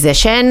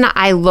acquisition,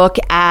 I look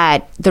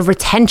at the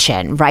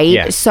retention, right?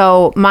 Yeah.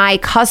 So my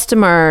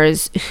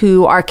customers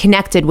who are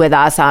connected with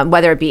us,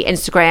 whether it be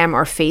Instagram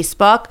or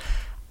Facebook,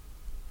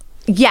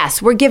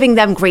 yes, we're giving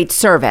them great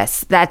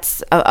service.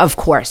 That's, of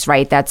course,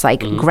 right? That's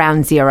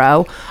ground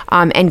zero,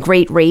 and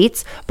great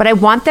rates. But I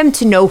want them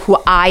to know who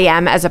I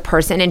am as a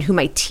person and who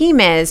my team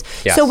is.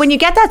 Yes. So when you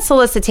get that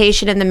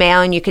solicitation in the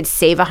mail and you could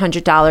save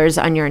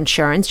 $100 on your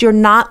insurance, you're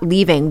not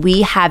leaving.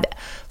 We have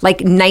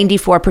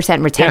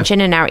 94% retention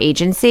in our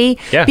agency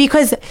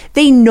because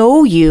they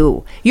know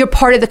you. You're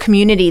part of the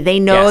community. They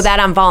know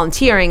that I'm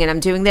volunteering and I'm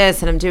doing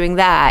this and I'm doing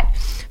that.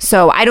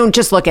 So I don't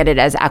just look at it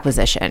as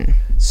acquisition.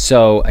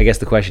 So I guess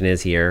the question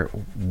is here,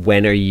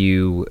 when are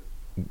you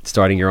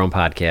starting your own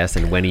podcast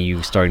and when are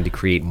you starting to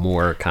create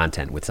more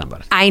content with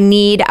somebody? I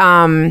need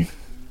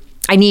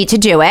to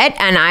do it,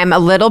 and I'm a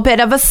little bit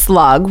of a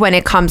slug when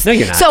it comes. No,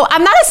 you're not. So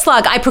I'm not a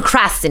slug. I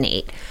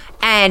procrastinate.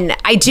 And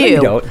I do. No,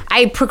 you don't.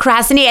 I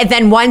procrastinate, and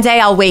then one day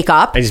I'll wake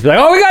up. And just be like,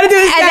 oh, we got to do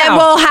this and now. Then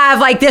we'll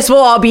have, this will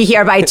all be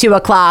here by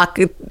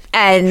 2:00,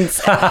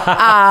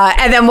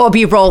 and then we'll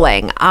be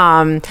rolling.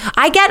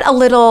 I get a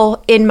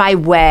little in my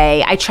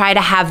way. I try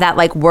to have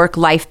that,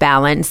 work-life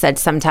balance that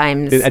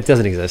sometimes... It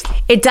doesn't exist.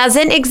 It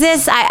doesn't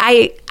exist.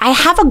 I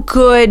have a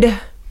good...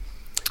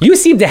 You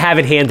seem to have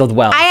it handled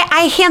well.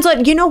 I handle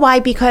it. You know why?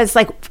 Because,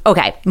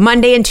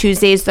 Monday and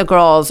Tuesdays, the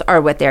girls are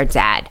with their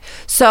dad.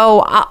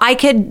 So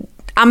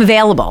I'm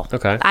available.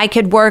 Okay. I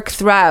could work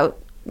throughout,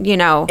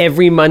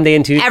 Every Monday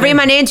and Tuesday? Every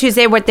Monday and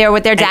Tuesday, they're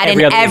with their dad.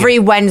 And every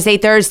Wednesday,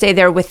 Thursday,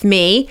 they're with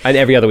me. And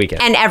every other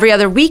weekend.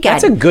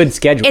 That's a good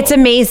schedule. It's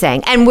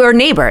amazing. And we're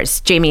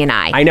neighbors, Jamie and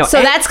I. I know.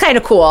 So that's kind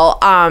of cool.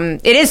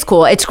 It is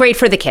cool. It's great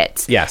for the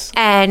kids. Yes.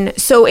 And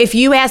so if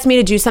you ask me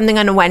to do something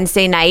on a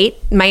Wednesday night,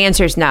 my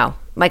answer is no.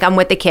 I'm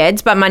with the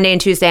kids, but Monday and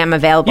Tuesday I'm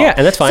available. Yeah,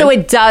 and that's fine. So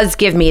it does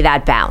give me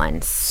that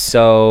balance.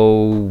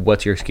 So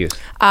what's your excuse?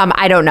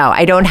 I don't know.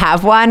 I don't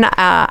have one.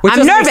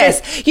 I'm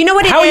nervous. You know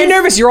what it is? How are you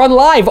nervous? You're on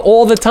live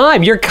all the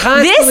time. You're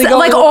constantly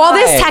going all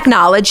live. this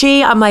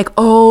technology. I'm like,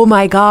 oh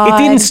my God.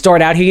 It didn't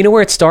start out here. You know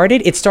where it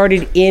started? It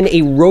started in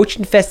a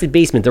roach-infested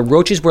basement. The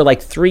roaches were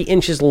 3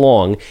 inches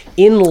long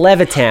in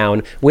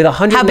Levittown with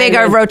 100. How big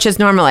are roaches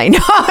normally? No.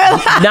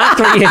 Not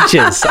 3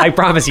 inches. I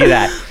promise you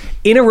that.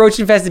 In a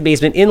roach-infested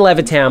basement in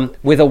Levittown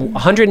with a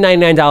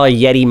 $199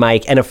 Yeti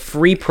mic and a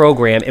free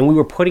program, and we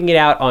were putting it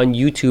out on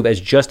YouTube as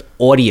just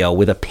audio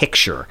with a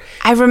picture.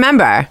 I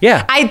remember.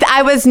 Yeah.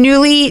 I was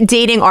newly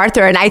dating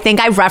Arthur, and I think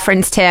I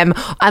referenced him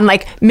on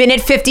like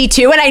minute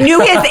 52, and I knew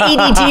his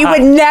ADD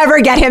would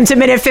never get him to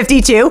minute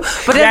 52.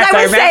 But as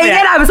I was saying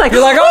it, I was like,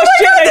 you're like, oh my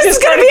shit, God, this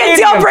is going to be a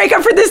deal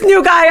breaker for this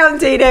new guy I'm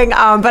dating.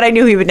 But I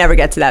knew he would never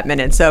get to that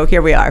minute. So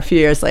here we are a few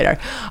years later.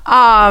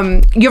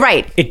 You're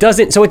right. It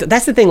doesn't. So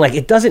that's the thing. Like,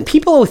 it doesn't.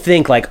 People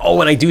think like, oh,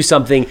 when I do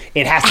something,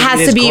 it has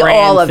to be this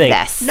all of thing.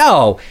 this.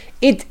 No,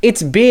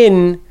 it's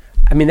been.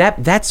 I mean,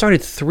 that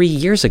started 3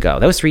 years ago.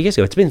 That was 3 years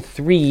ago. It's been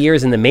 3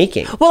 years in the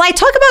making. Well, I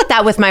talk about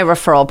that with my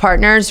referral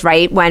partners,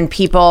 right? When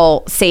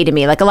people say to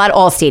me, like a lot of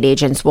Allstate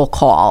agents will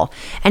call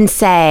and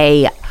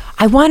say,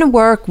 I want to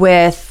work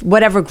with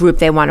whatever group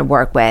they want to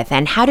work with.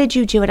 And how did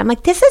you do it? I'm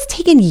like, this has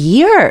taken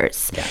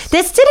years. Yes.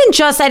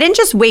 I didn't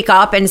just wake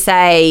up and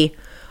say,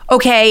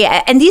 okay,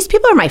 and these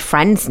people are my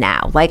friends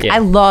now. Like, I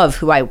love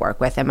who I work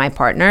with and my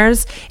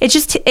partners.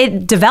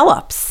 It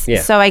develops.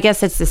 Yeah. So I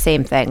guess it's the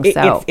same thing.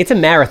 It's a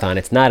marathon.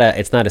 It's not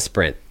a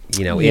sprint.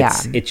 You know,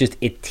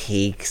 it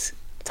takes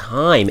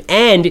time,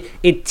 and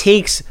it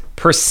takes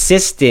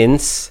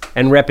persistence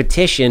and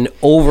repetition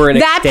over an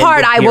that extended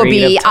part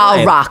period of time.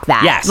 I'll rock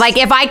that. Yes. Like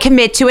if I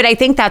commit to it, I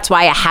think that's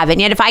why I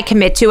haven't yet. If I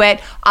commit to it,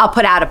 I'll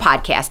put out a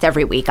podcast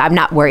every week. I'm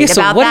not worried about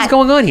that. So what is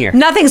going on here?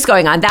 Nothing's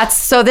going on.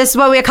 This is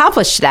what we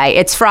accomplished today.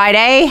 It's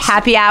Friday,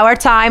 happy hour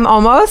time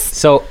almost.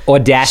 So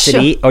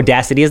Audacity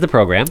is the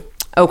program.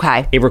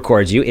 Okay. It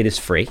records you. It is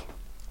free.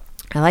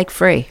 I like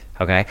free.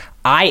 Okay.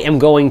 I am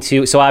going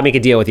to, so I'll make a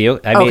deal with you.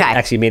 I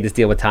actually made this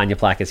deal with Tanya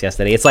Plakis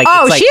yesterday. It's like,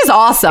 she's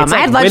awesome. I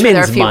had lunch with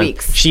her a few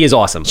weeks. She is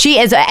awesome. She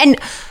is, and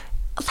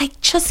like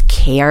just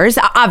cares.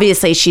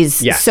 Obviously,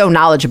 she's so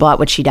knowledgeable at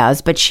what she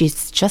does, but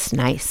she's just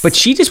nice. But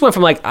she just went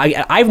from like,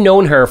 I've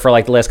known her for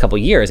like the last couple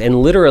of years,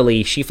 and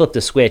literally she flipped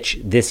a switch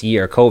this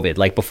year, COVID.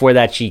 Like before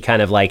that, she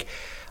kind of like,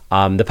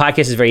 the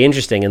podcast is very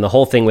interesting, and the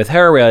whole thing with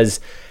her was,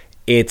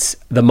 it's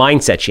the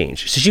mindset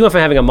change. So she went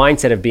from having a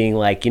mindset of being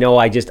like,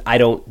 I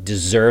don't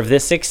deserve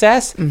this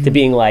success, to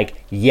being like,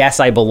 yes,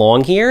 I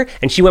belong here.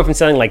 And she went from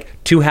selling like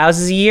 2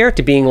 houses a year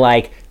to being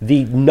like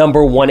the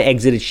number one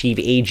exit achieve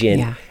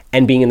agent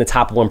and being in the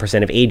top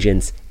 1% of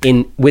agents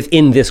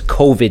within this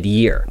COVID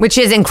year. Which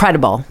is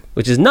incredible.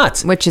 Which is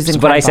nuts.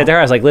 Incredible. But I said to her,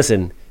 I was like,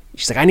 listen,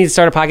 she's like, I need to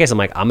start a podcast. I'm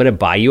like, I'm going to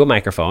buy you a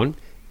microphone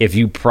if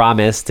you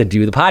promise to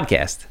do the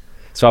podcast.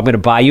 So I'm going to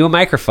buy you a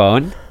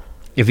microphone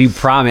if you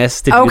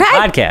promise to do the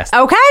podcast.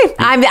 Okay.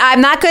 I'm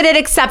not good at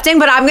accepting,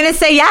 but I'm going to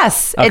say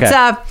yes. Okay.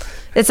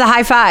 It's a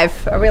high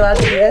five. Are we allowed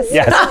to do this?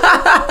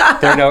 Yes.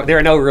 There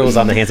are no rules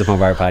on the Handsome Home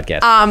Buyer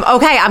podcast.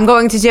 Okay, I'm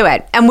going to do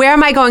it. And where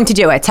am I going to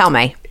do it? Tell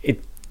me.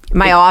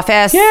 My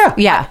office? Yeah.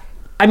 Yeah.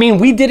 I mean,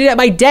 we did it at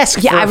my desk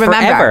I remember.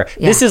 forever.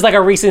 Yeah. This is like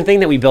a recent thing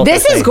that we built.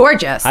 This is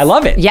gorgeous. I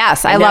love it.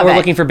 Yes, I love it. Now we're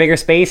looking for bigger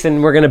space,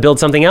 and we're going to build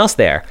something else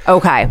there.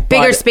 Okay.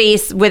 Bigger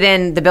space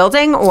within the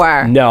building,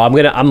 or? No,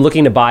 I'm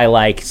looking to buy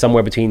like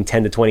somewhere between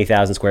 10 to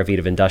 20,000 square feet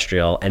of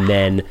industrial, and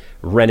then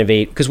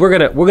renovate, because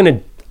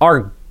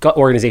our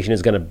organization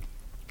is going to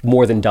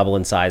more than double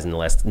in size in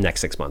the next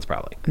 6 months,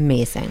 probably.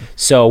 Amazing.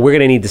 So we're going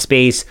to need the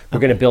space.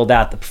 We're going to build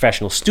out the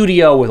professional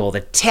studio with all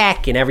the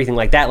tech and everything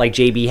like that, like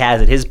JB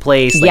has at his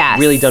place. Like,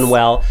 really done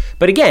well.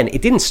 But again,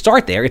 it didn't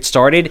start there. It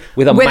started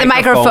with a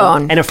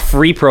microphone and a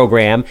free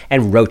program,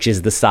 and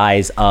roaches the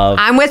size of...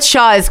 I'm with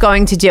Shaw is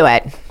going to do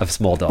it. Of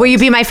small dogs. Will you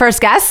be my first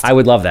guest? I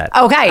would love that.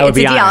 Okay, it's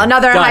a deal. Honored.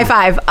 Another Done. high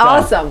five. Done.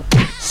 Awesome.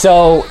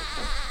 So,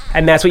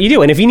 and that's what you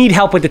do. And if you need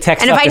help with the tech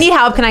stuff... And if I need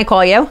help, can I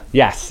call you?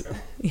 Yes.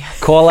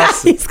 Call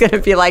us. He's going to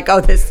be like, oh,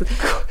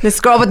 this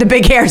girl with the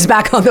big hair is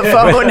back on the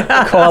phone.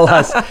 Call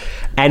us.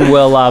 And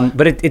we'll,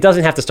 but it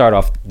doesn't have to start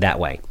off that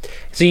way.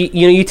 So,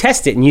 you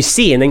test it and you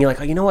see, and then you're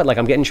like, oh, you know what? Like,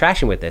 I'm getting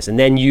traction with this. And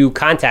then you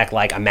contact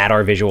like a Matt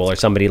R. Visual or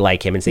somebody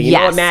like him and say, you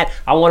know what, Matt,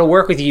 I want to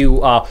work with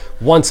you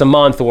once a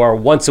month or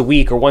once a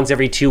week or once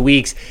every 2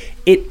 weeks.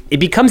 It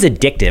becomes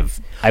addictive.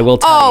 I will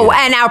tell you. Oh,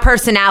 and our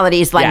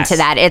personalities lend to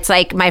that. It's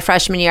like my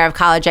freshman year of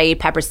college, I eat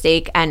pepper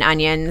steak and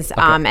onions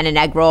and an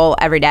egg roll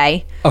every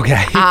day.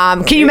 Okay.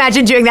 Can you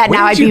imagine doing that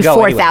now? I'd be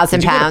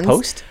 4,000 pounds.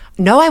 Post?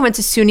 No, I went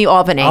to SUNY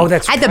Albany. Oh,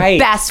 that's right. I had the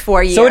best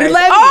 4 years. So did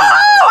Levy.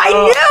 Oh, I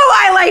knew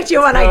I liked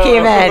you when I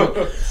came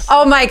in.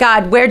 Oh my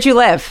God, where'd you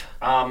live?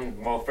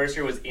 Well, first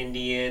year was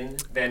Indian,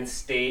 then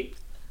State,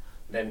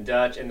 then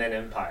Dutch, and then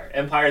Empire.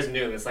 Empire's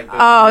new. It's like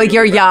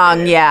you're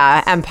young.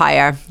 Yeah,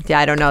 Empire. Yeah,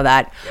 I don't know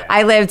that. Yeah.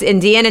 I lived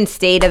Indian and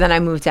State, and then I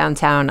moved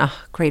downtown. Oh,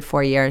 great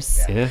 4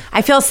 years. Yeah.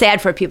 I feel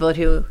sad for people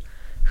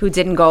who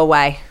didn't go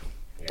away.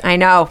 Yeah. I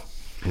know.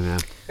 Yeah.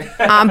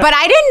 But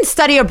I didn't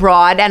study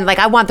abroad, and like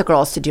I want the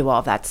girls to do all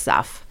of that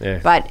stuff. Yeah.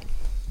 But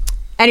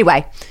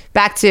anyway,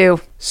 back to.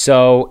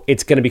 So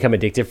it's going to become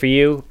addictive for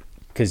you.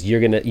 Because you're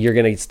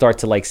gonna start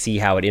to like see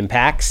how it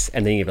impacts,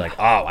 and then you'll be like,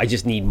 oh, I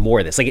just need more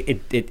of this. Like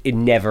it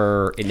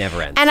never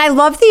ends. And I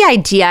love the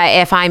idea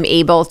if I'm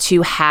able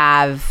to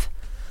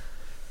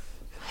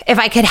if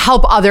I could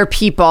help other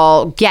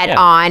people get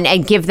on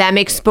and give them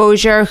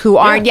exposure who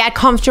aren't yet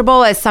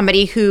comfortable as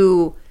somebody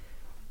who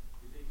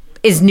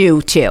is new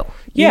too.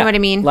 You know what I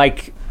mean?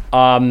 Like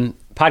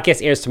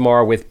podcast airs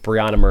tomorrow with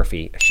Brianna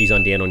Murphy. She's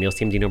on Dan O'Neill's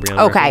team. Do you know Brianna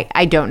Murphy? Okay,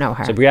 I don't know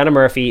her. So Brianna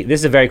Murphy, this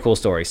is a very cool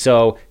story.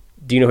 So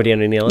do you know who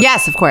Dan O'Neill is?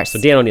 Yes, of course. So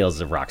Dan O'Neill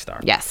is a rock star.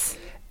 Yes.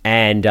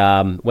 And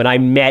when I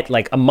met,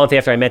 like a month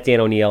after I met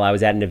Dan O'Neill, I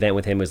was at an event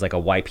with him. It was like a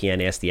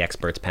YPN Ask the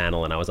Experts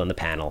panel, and I was on the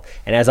panel.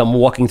 And as I'm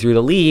walking through to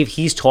leave,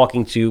 he's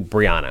talking to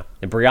Brianna.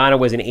 And Brianna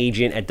was an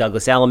agent at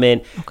Douglas Elliman.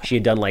 Okay. She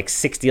had done like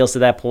 6 deals to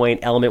that point.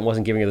 Element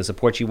wasn't giving her the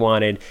support she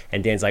wanted.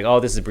 And Dan's like, oh,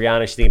 this is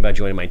Brianna. She's thinking about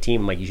joining my team.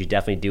 I'm like, you should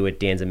definitely do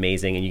it. Dan's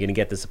amazing, and you're going to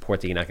get the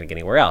support that you're not going to get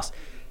anywhere else.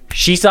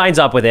 She signs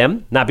up with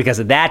him, not because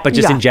of that, but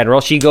just in general.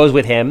 She goes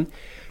with him.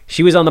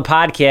 She was on the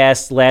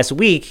podcast last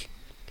week.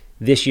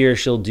 This year,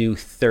 she'll do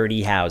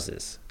 30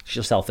 houses.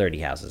 She'll sell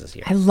 30 houses this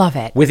year. I love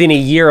it. Within a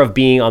year of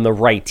being on the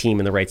right team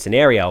in the right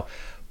scenario.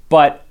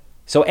 But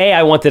so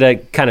I wanted to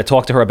kind of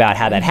talk to her about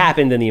how that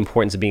happened and the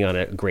importance of being on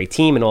a great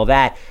team and all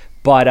that.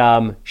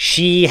 But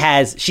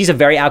she's a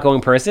very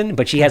outgoing person,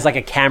 but she has like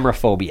a camera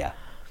phobia.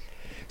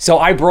 So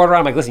I brought her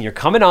on. I'm like, listen, you're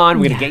coming on.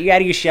 We're going to get you out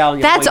of your shell.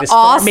 And That's you're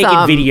going to start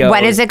making videos.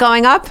 When is it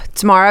going up?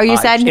 Tomorrow, you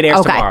said? It airs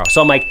tomorrow. So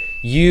I'm like,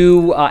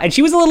 and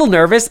she was a little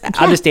nervous,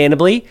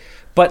 understandably.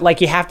 But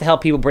like, you have to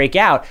help people break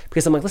out,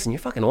 because I'm like, listen, you're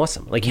fucking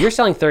awesome. Like, you're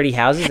selling 30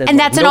 houses, and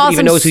that's an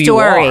awesome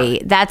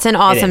story. That's an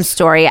awesome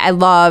story. I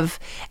love,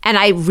 and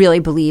I really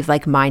believe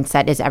like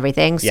mindset is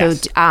everything. So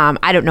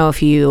I don't know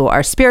if you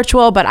are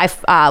spiritual, but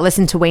I've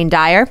listened to Wayne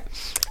Dyer.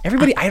 I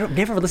don't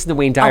never listened to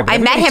Wayne Dyer. I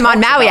met him on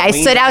Maui. I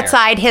stood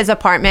outside his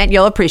apartment.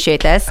 You'll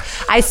appreciate this.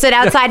 I stood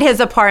outside his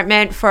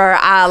apartment for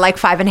like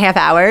 5.5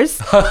 hours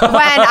when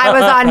I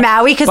was on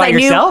Maui, because I knew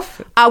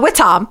yourself? With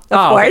Tom,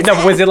 of course.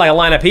 No, was it like a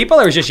line of people,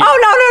 or was it just you? Oh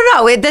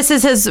no! This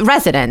is his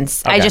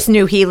residence. Okay. I just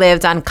knew he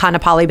lived on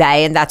Kaanapali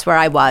Bay, and that's where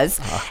I was.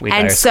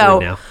 And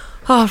so.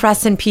 Oh,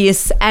 rest in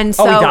peace. And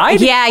so, he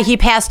died? Yeah, he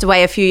passed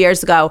away a few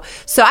years ago.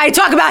 So I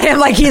talk about him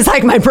like he's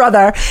like my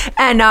brother.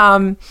 And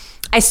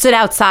I stood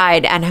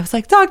outside and I was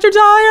like, Dr.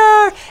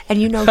 Dyer. And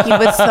he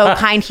was so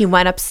kind. He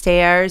went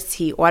upstairs.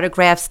 He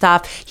autographed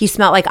stuff. He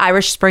smelled like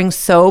Irish Spring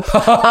soap. He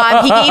gave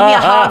me a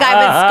hug.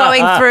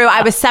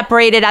 I was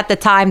separated at the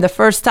time, the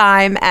first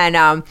time.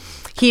 And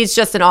he's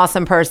just an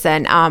awesome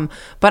person.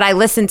 But I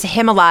listen to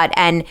him a lot,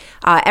 and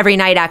every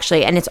night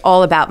actually. And it's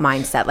all about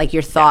mindset. Like,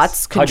 your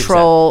thoughts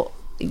control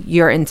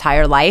your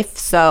entire life.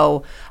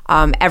 So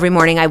every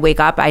morning I wake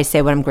up, I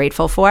say what I'm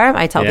grateful for.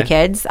 I tell the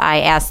kids,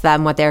 I ask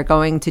them what they're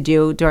going to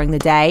do during the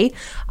day,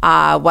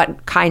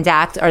 what kind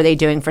act are they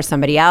doing for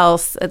somebody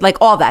else, like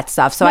all that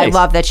stuff. So nice. I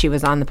love that she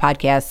was on the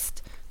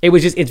podcast.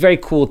 It's very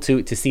cool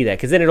to see that,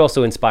 because then it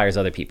also inspires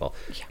other people.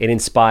 Yeah. It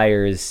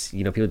inspires,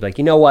 people to be like,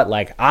 you know what,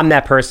 like, I'm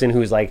that person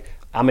who's like,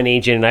 I'm an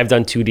agent and I've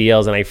done 2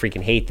 deals and I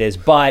freaking hate this,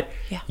 but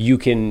you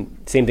can,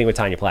 same thing with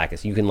Tanya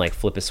Placas, you can like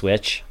flip a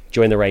switch,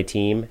 join the right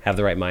team, have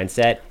the right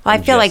mindset. Well,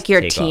 I feel like your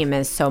team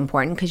is so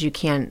important, because you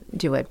can't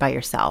do it by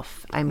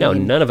yourself. No,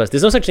 none of us.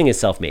 There's no such thing as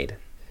self-made.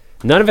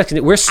 None of us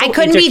can. We're so I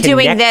couldn't be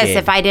doing this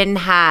if I didn't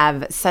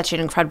have such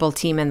an incredible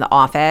team in the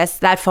office.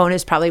 That phone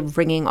is probably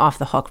ringing off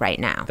the hook right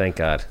now. Thank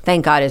God.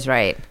 Thank God is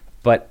right.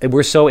 But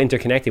we're so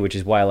interconnected, which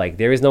is why, like,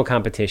 there is no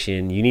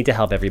competition. You need to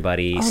help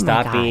everybody.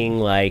 Stop being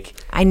like...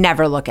 I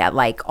never look at,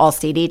 like,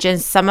 Allstate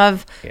agents. Some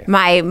of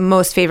my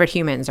most favorite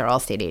humans are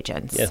Allstate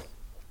agents. Yeah.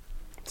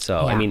 So,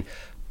 I mean,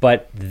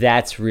 but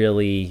that's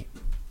really...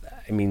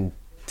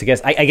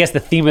 I guess the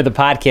theme of the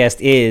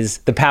podcast is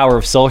the power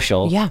of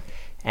social. Yeah.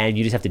 And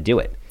you just have to do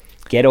it.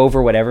 Get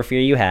over whatever fear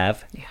you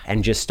have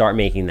and just start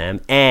making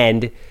them.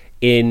 And...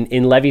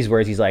 In Levy's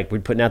words, he's like,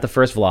 we're putting out the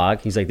first vlog.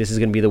 He's like, this is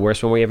going to be the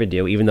worst one we ever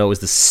do, even though it was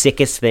the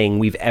sickest thing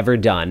we've ever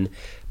done.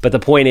 But the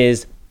point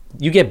is,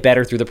 you get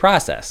better through the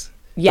process.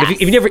 Yes.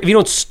 If you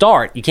don't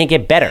start, you can't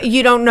get better.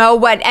 You don't know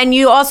what, and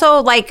you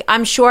also, like,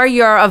 I'm sure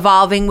you're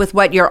evolving with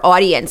what your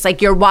audience,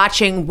 like, you're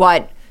watching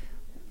what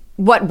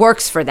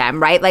works for them,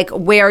 right? Like,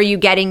 where are you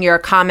getting your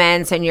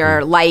comments and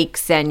your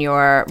likes and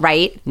your,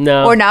 right?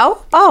 No. Or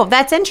no? Oh,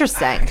 that's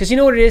interesting. Because you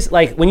know what it is?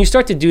 Like, when you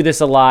start to do this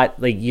a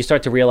lot, like, you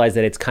start to realize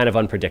that it's kind of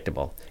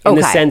unpredictable. In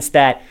the sense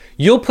that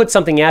you'll put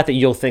something out that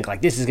you'll think,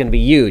 like, this is going to be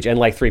huge, and,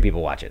 like, 3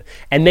 people watch it.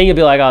 And then you'll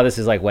be like, oh, this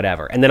is, like,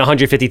 whatever. And then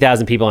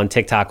 150,000 people on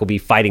TikTok will be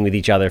fighting with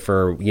each other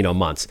for,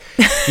 months.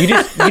 You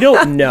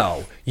don't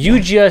know.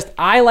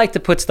 I like to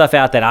put stuff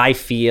out that I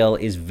feel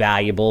is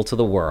valuable to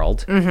the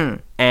world. Mm-hmm.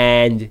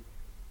 And...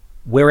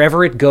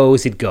 wherever it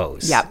goes, it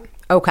goes. Yep.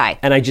 Okay.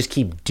 And I just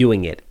keep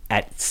doing it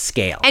at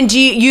scale. And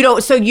you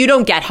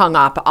don't get hung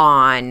up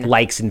on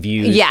likes and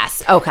views.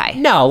 Yes. Okay.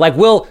 No, like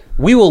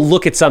we will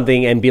look at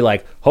something and be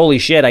like, holy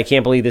shit, I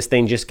can't believe this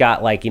thing just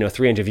got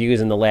 300 views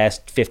in the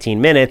last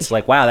 15 minutes.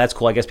 Like, wow, that's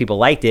cool. I guess people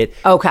liked it.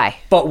 Okay.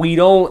 But we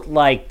don't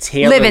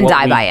tailor live and what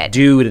die we by it.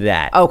 Do to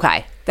that.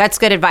 Okay. That's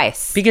good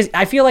advice. Because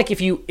I feel like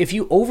if you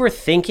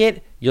overthink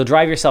it, you'll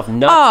drive yourself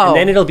nuts, and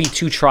then it'll be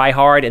too try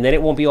hard, and then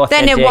it won't be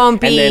authentic. Then it won't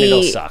be, and then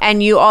it'll suck.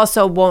 And you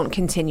also won't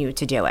continue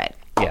to do it.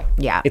 Yeah.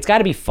 Yeah. It's got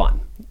to be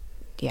fun.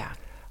 Yeah.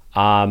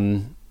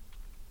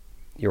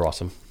 You're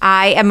awesome.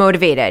 I am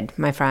motivated,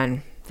 my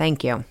friend.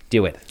 Thank you.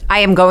 Do it. I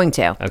am going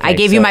to. Okay, I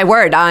gave you my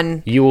word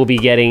on... You will be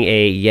getting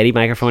a Yeti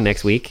microphone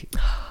next week.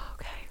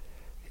 Okay.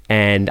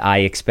 And I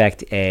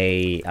expect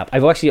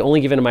I've actually only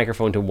given a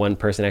microphone to one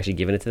person, actually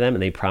given it to them,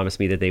 and they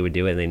promised me that they would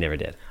do it, and they never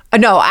did.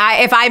 No,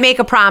 if I make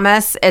a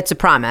promise, it's a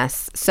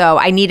promise. So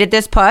I needed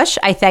this push.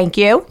 I thank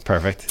you.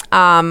 Perfect.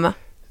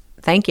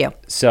 Thank you.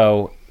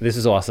 So this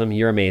is awesome.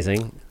 You're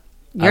amazing.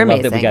 You're I love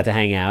amazing. that we got to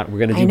hang out. We're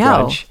going to do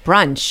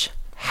brunch.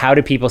 How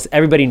do people,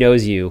 everybody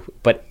knows you,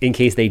 but in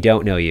case they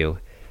don't know you,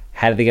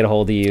 how do they get a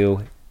hold of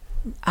you?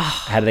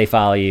 How do they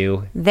follow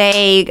you?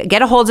 They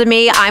get a hold of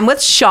me. I'm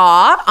with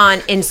Shaw on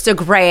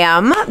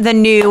Instagram. The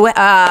new,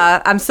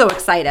 I'm so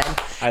excited.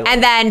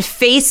 And then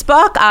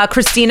Facebook,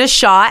 Christina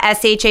Shaw,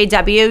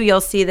 SHAW.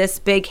 You'll see this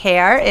big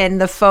hair in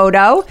the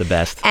photo. The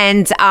best.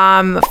 And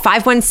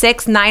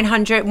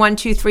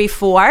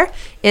 516-900-1234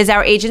 is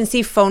our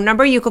agency phone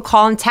number. You could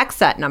call and text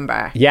that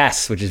number.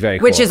 Yes, which is very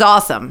cool. Which is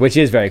awesome. Which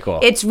is very cool.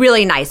 It's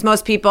really nice.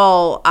 Most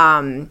people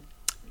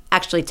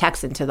actually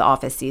text into the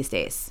office these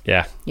days.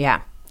 Yeah.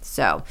 Yeah.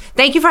 So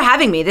thank you for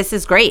having me. This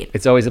is great.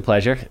 It's always a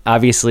pleasure.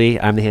 Obviously,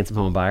 I'm the handsome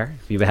home buyer.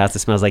 If you have a house that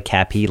smells like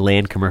cat pee,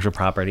 land, commercial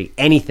property,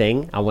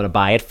 anything, I want to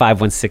buy it.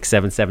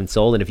 516-77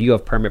 sold. And if you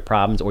have permit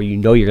problems or you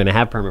know you're going to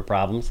have permit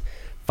problems,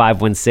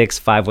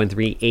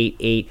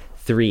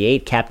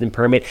 516-513-8838, Captain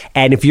Permit.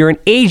 And if you're an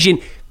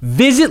agent,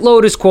 visit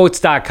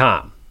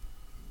lotusquotes.com.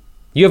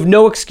 You have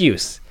no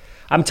excuse.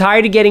 I'm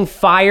tired of getting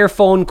fire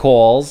phone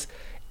calls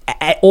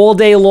all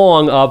day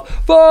long of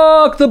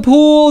fuck the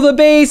pool, the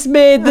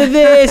basement, the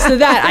this, the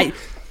that.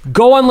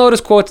 Go on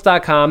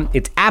lotusquotes.com.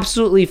 It's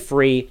absolutely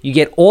free. You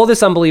get all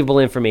this unbelievable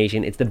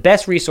information. It's the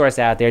best resource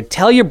out there.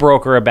 Tell your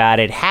broker about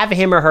it. Have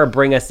him or her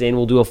bring us in.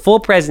 We'll do a full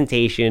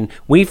presentation.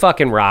 We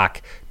fucking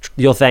rock.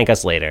 You'll thank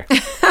us later.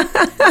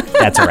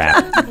 That's a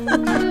wrap.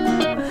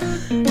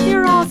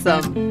 You're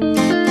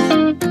awesome.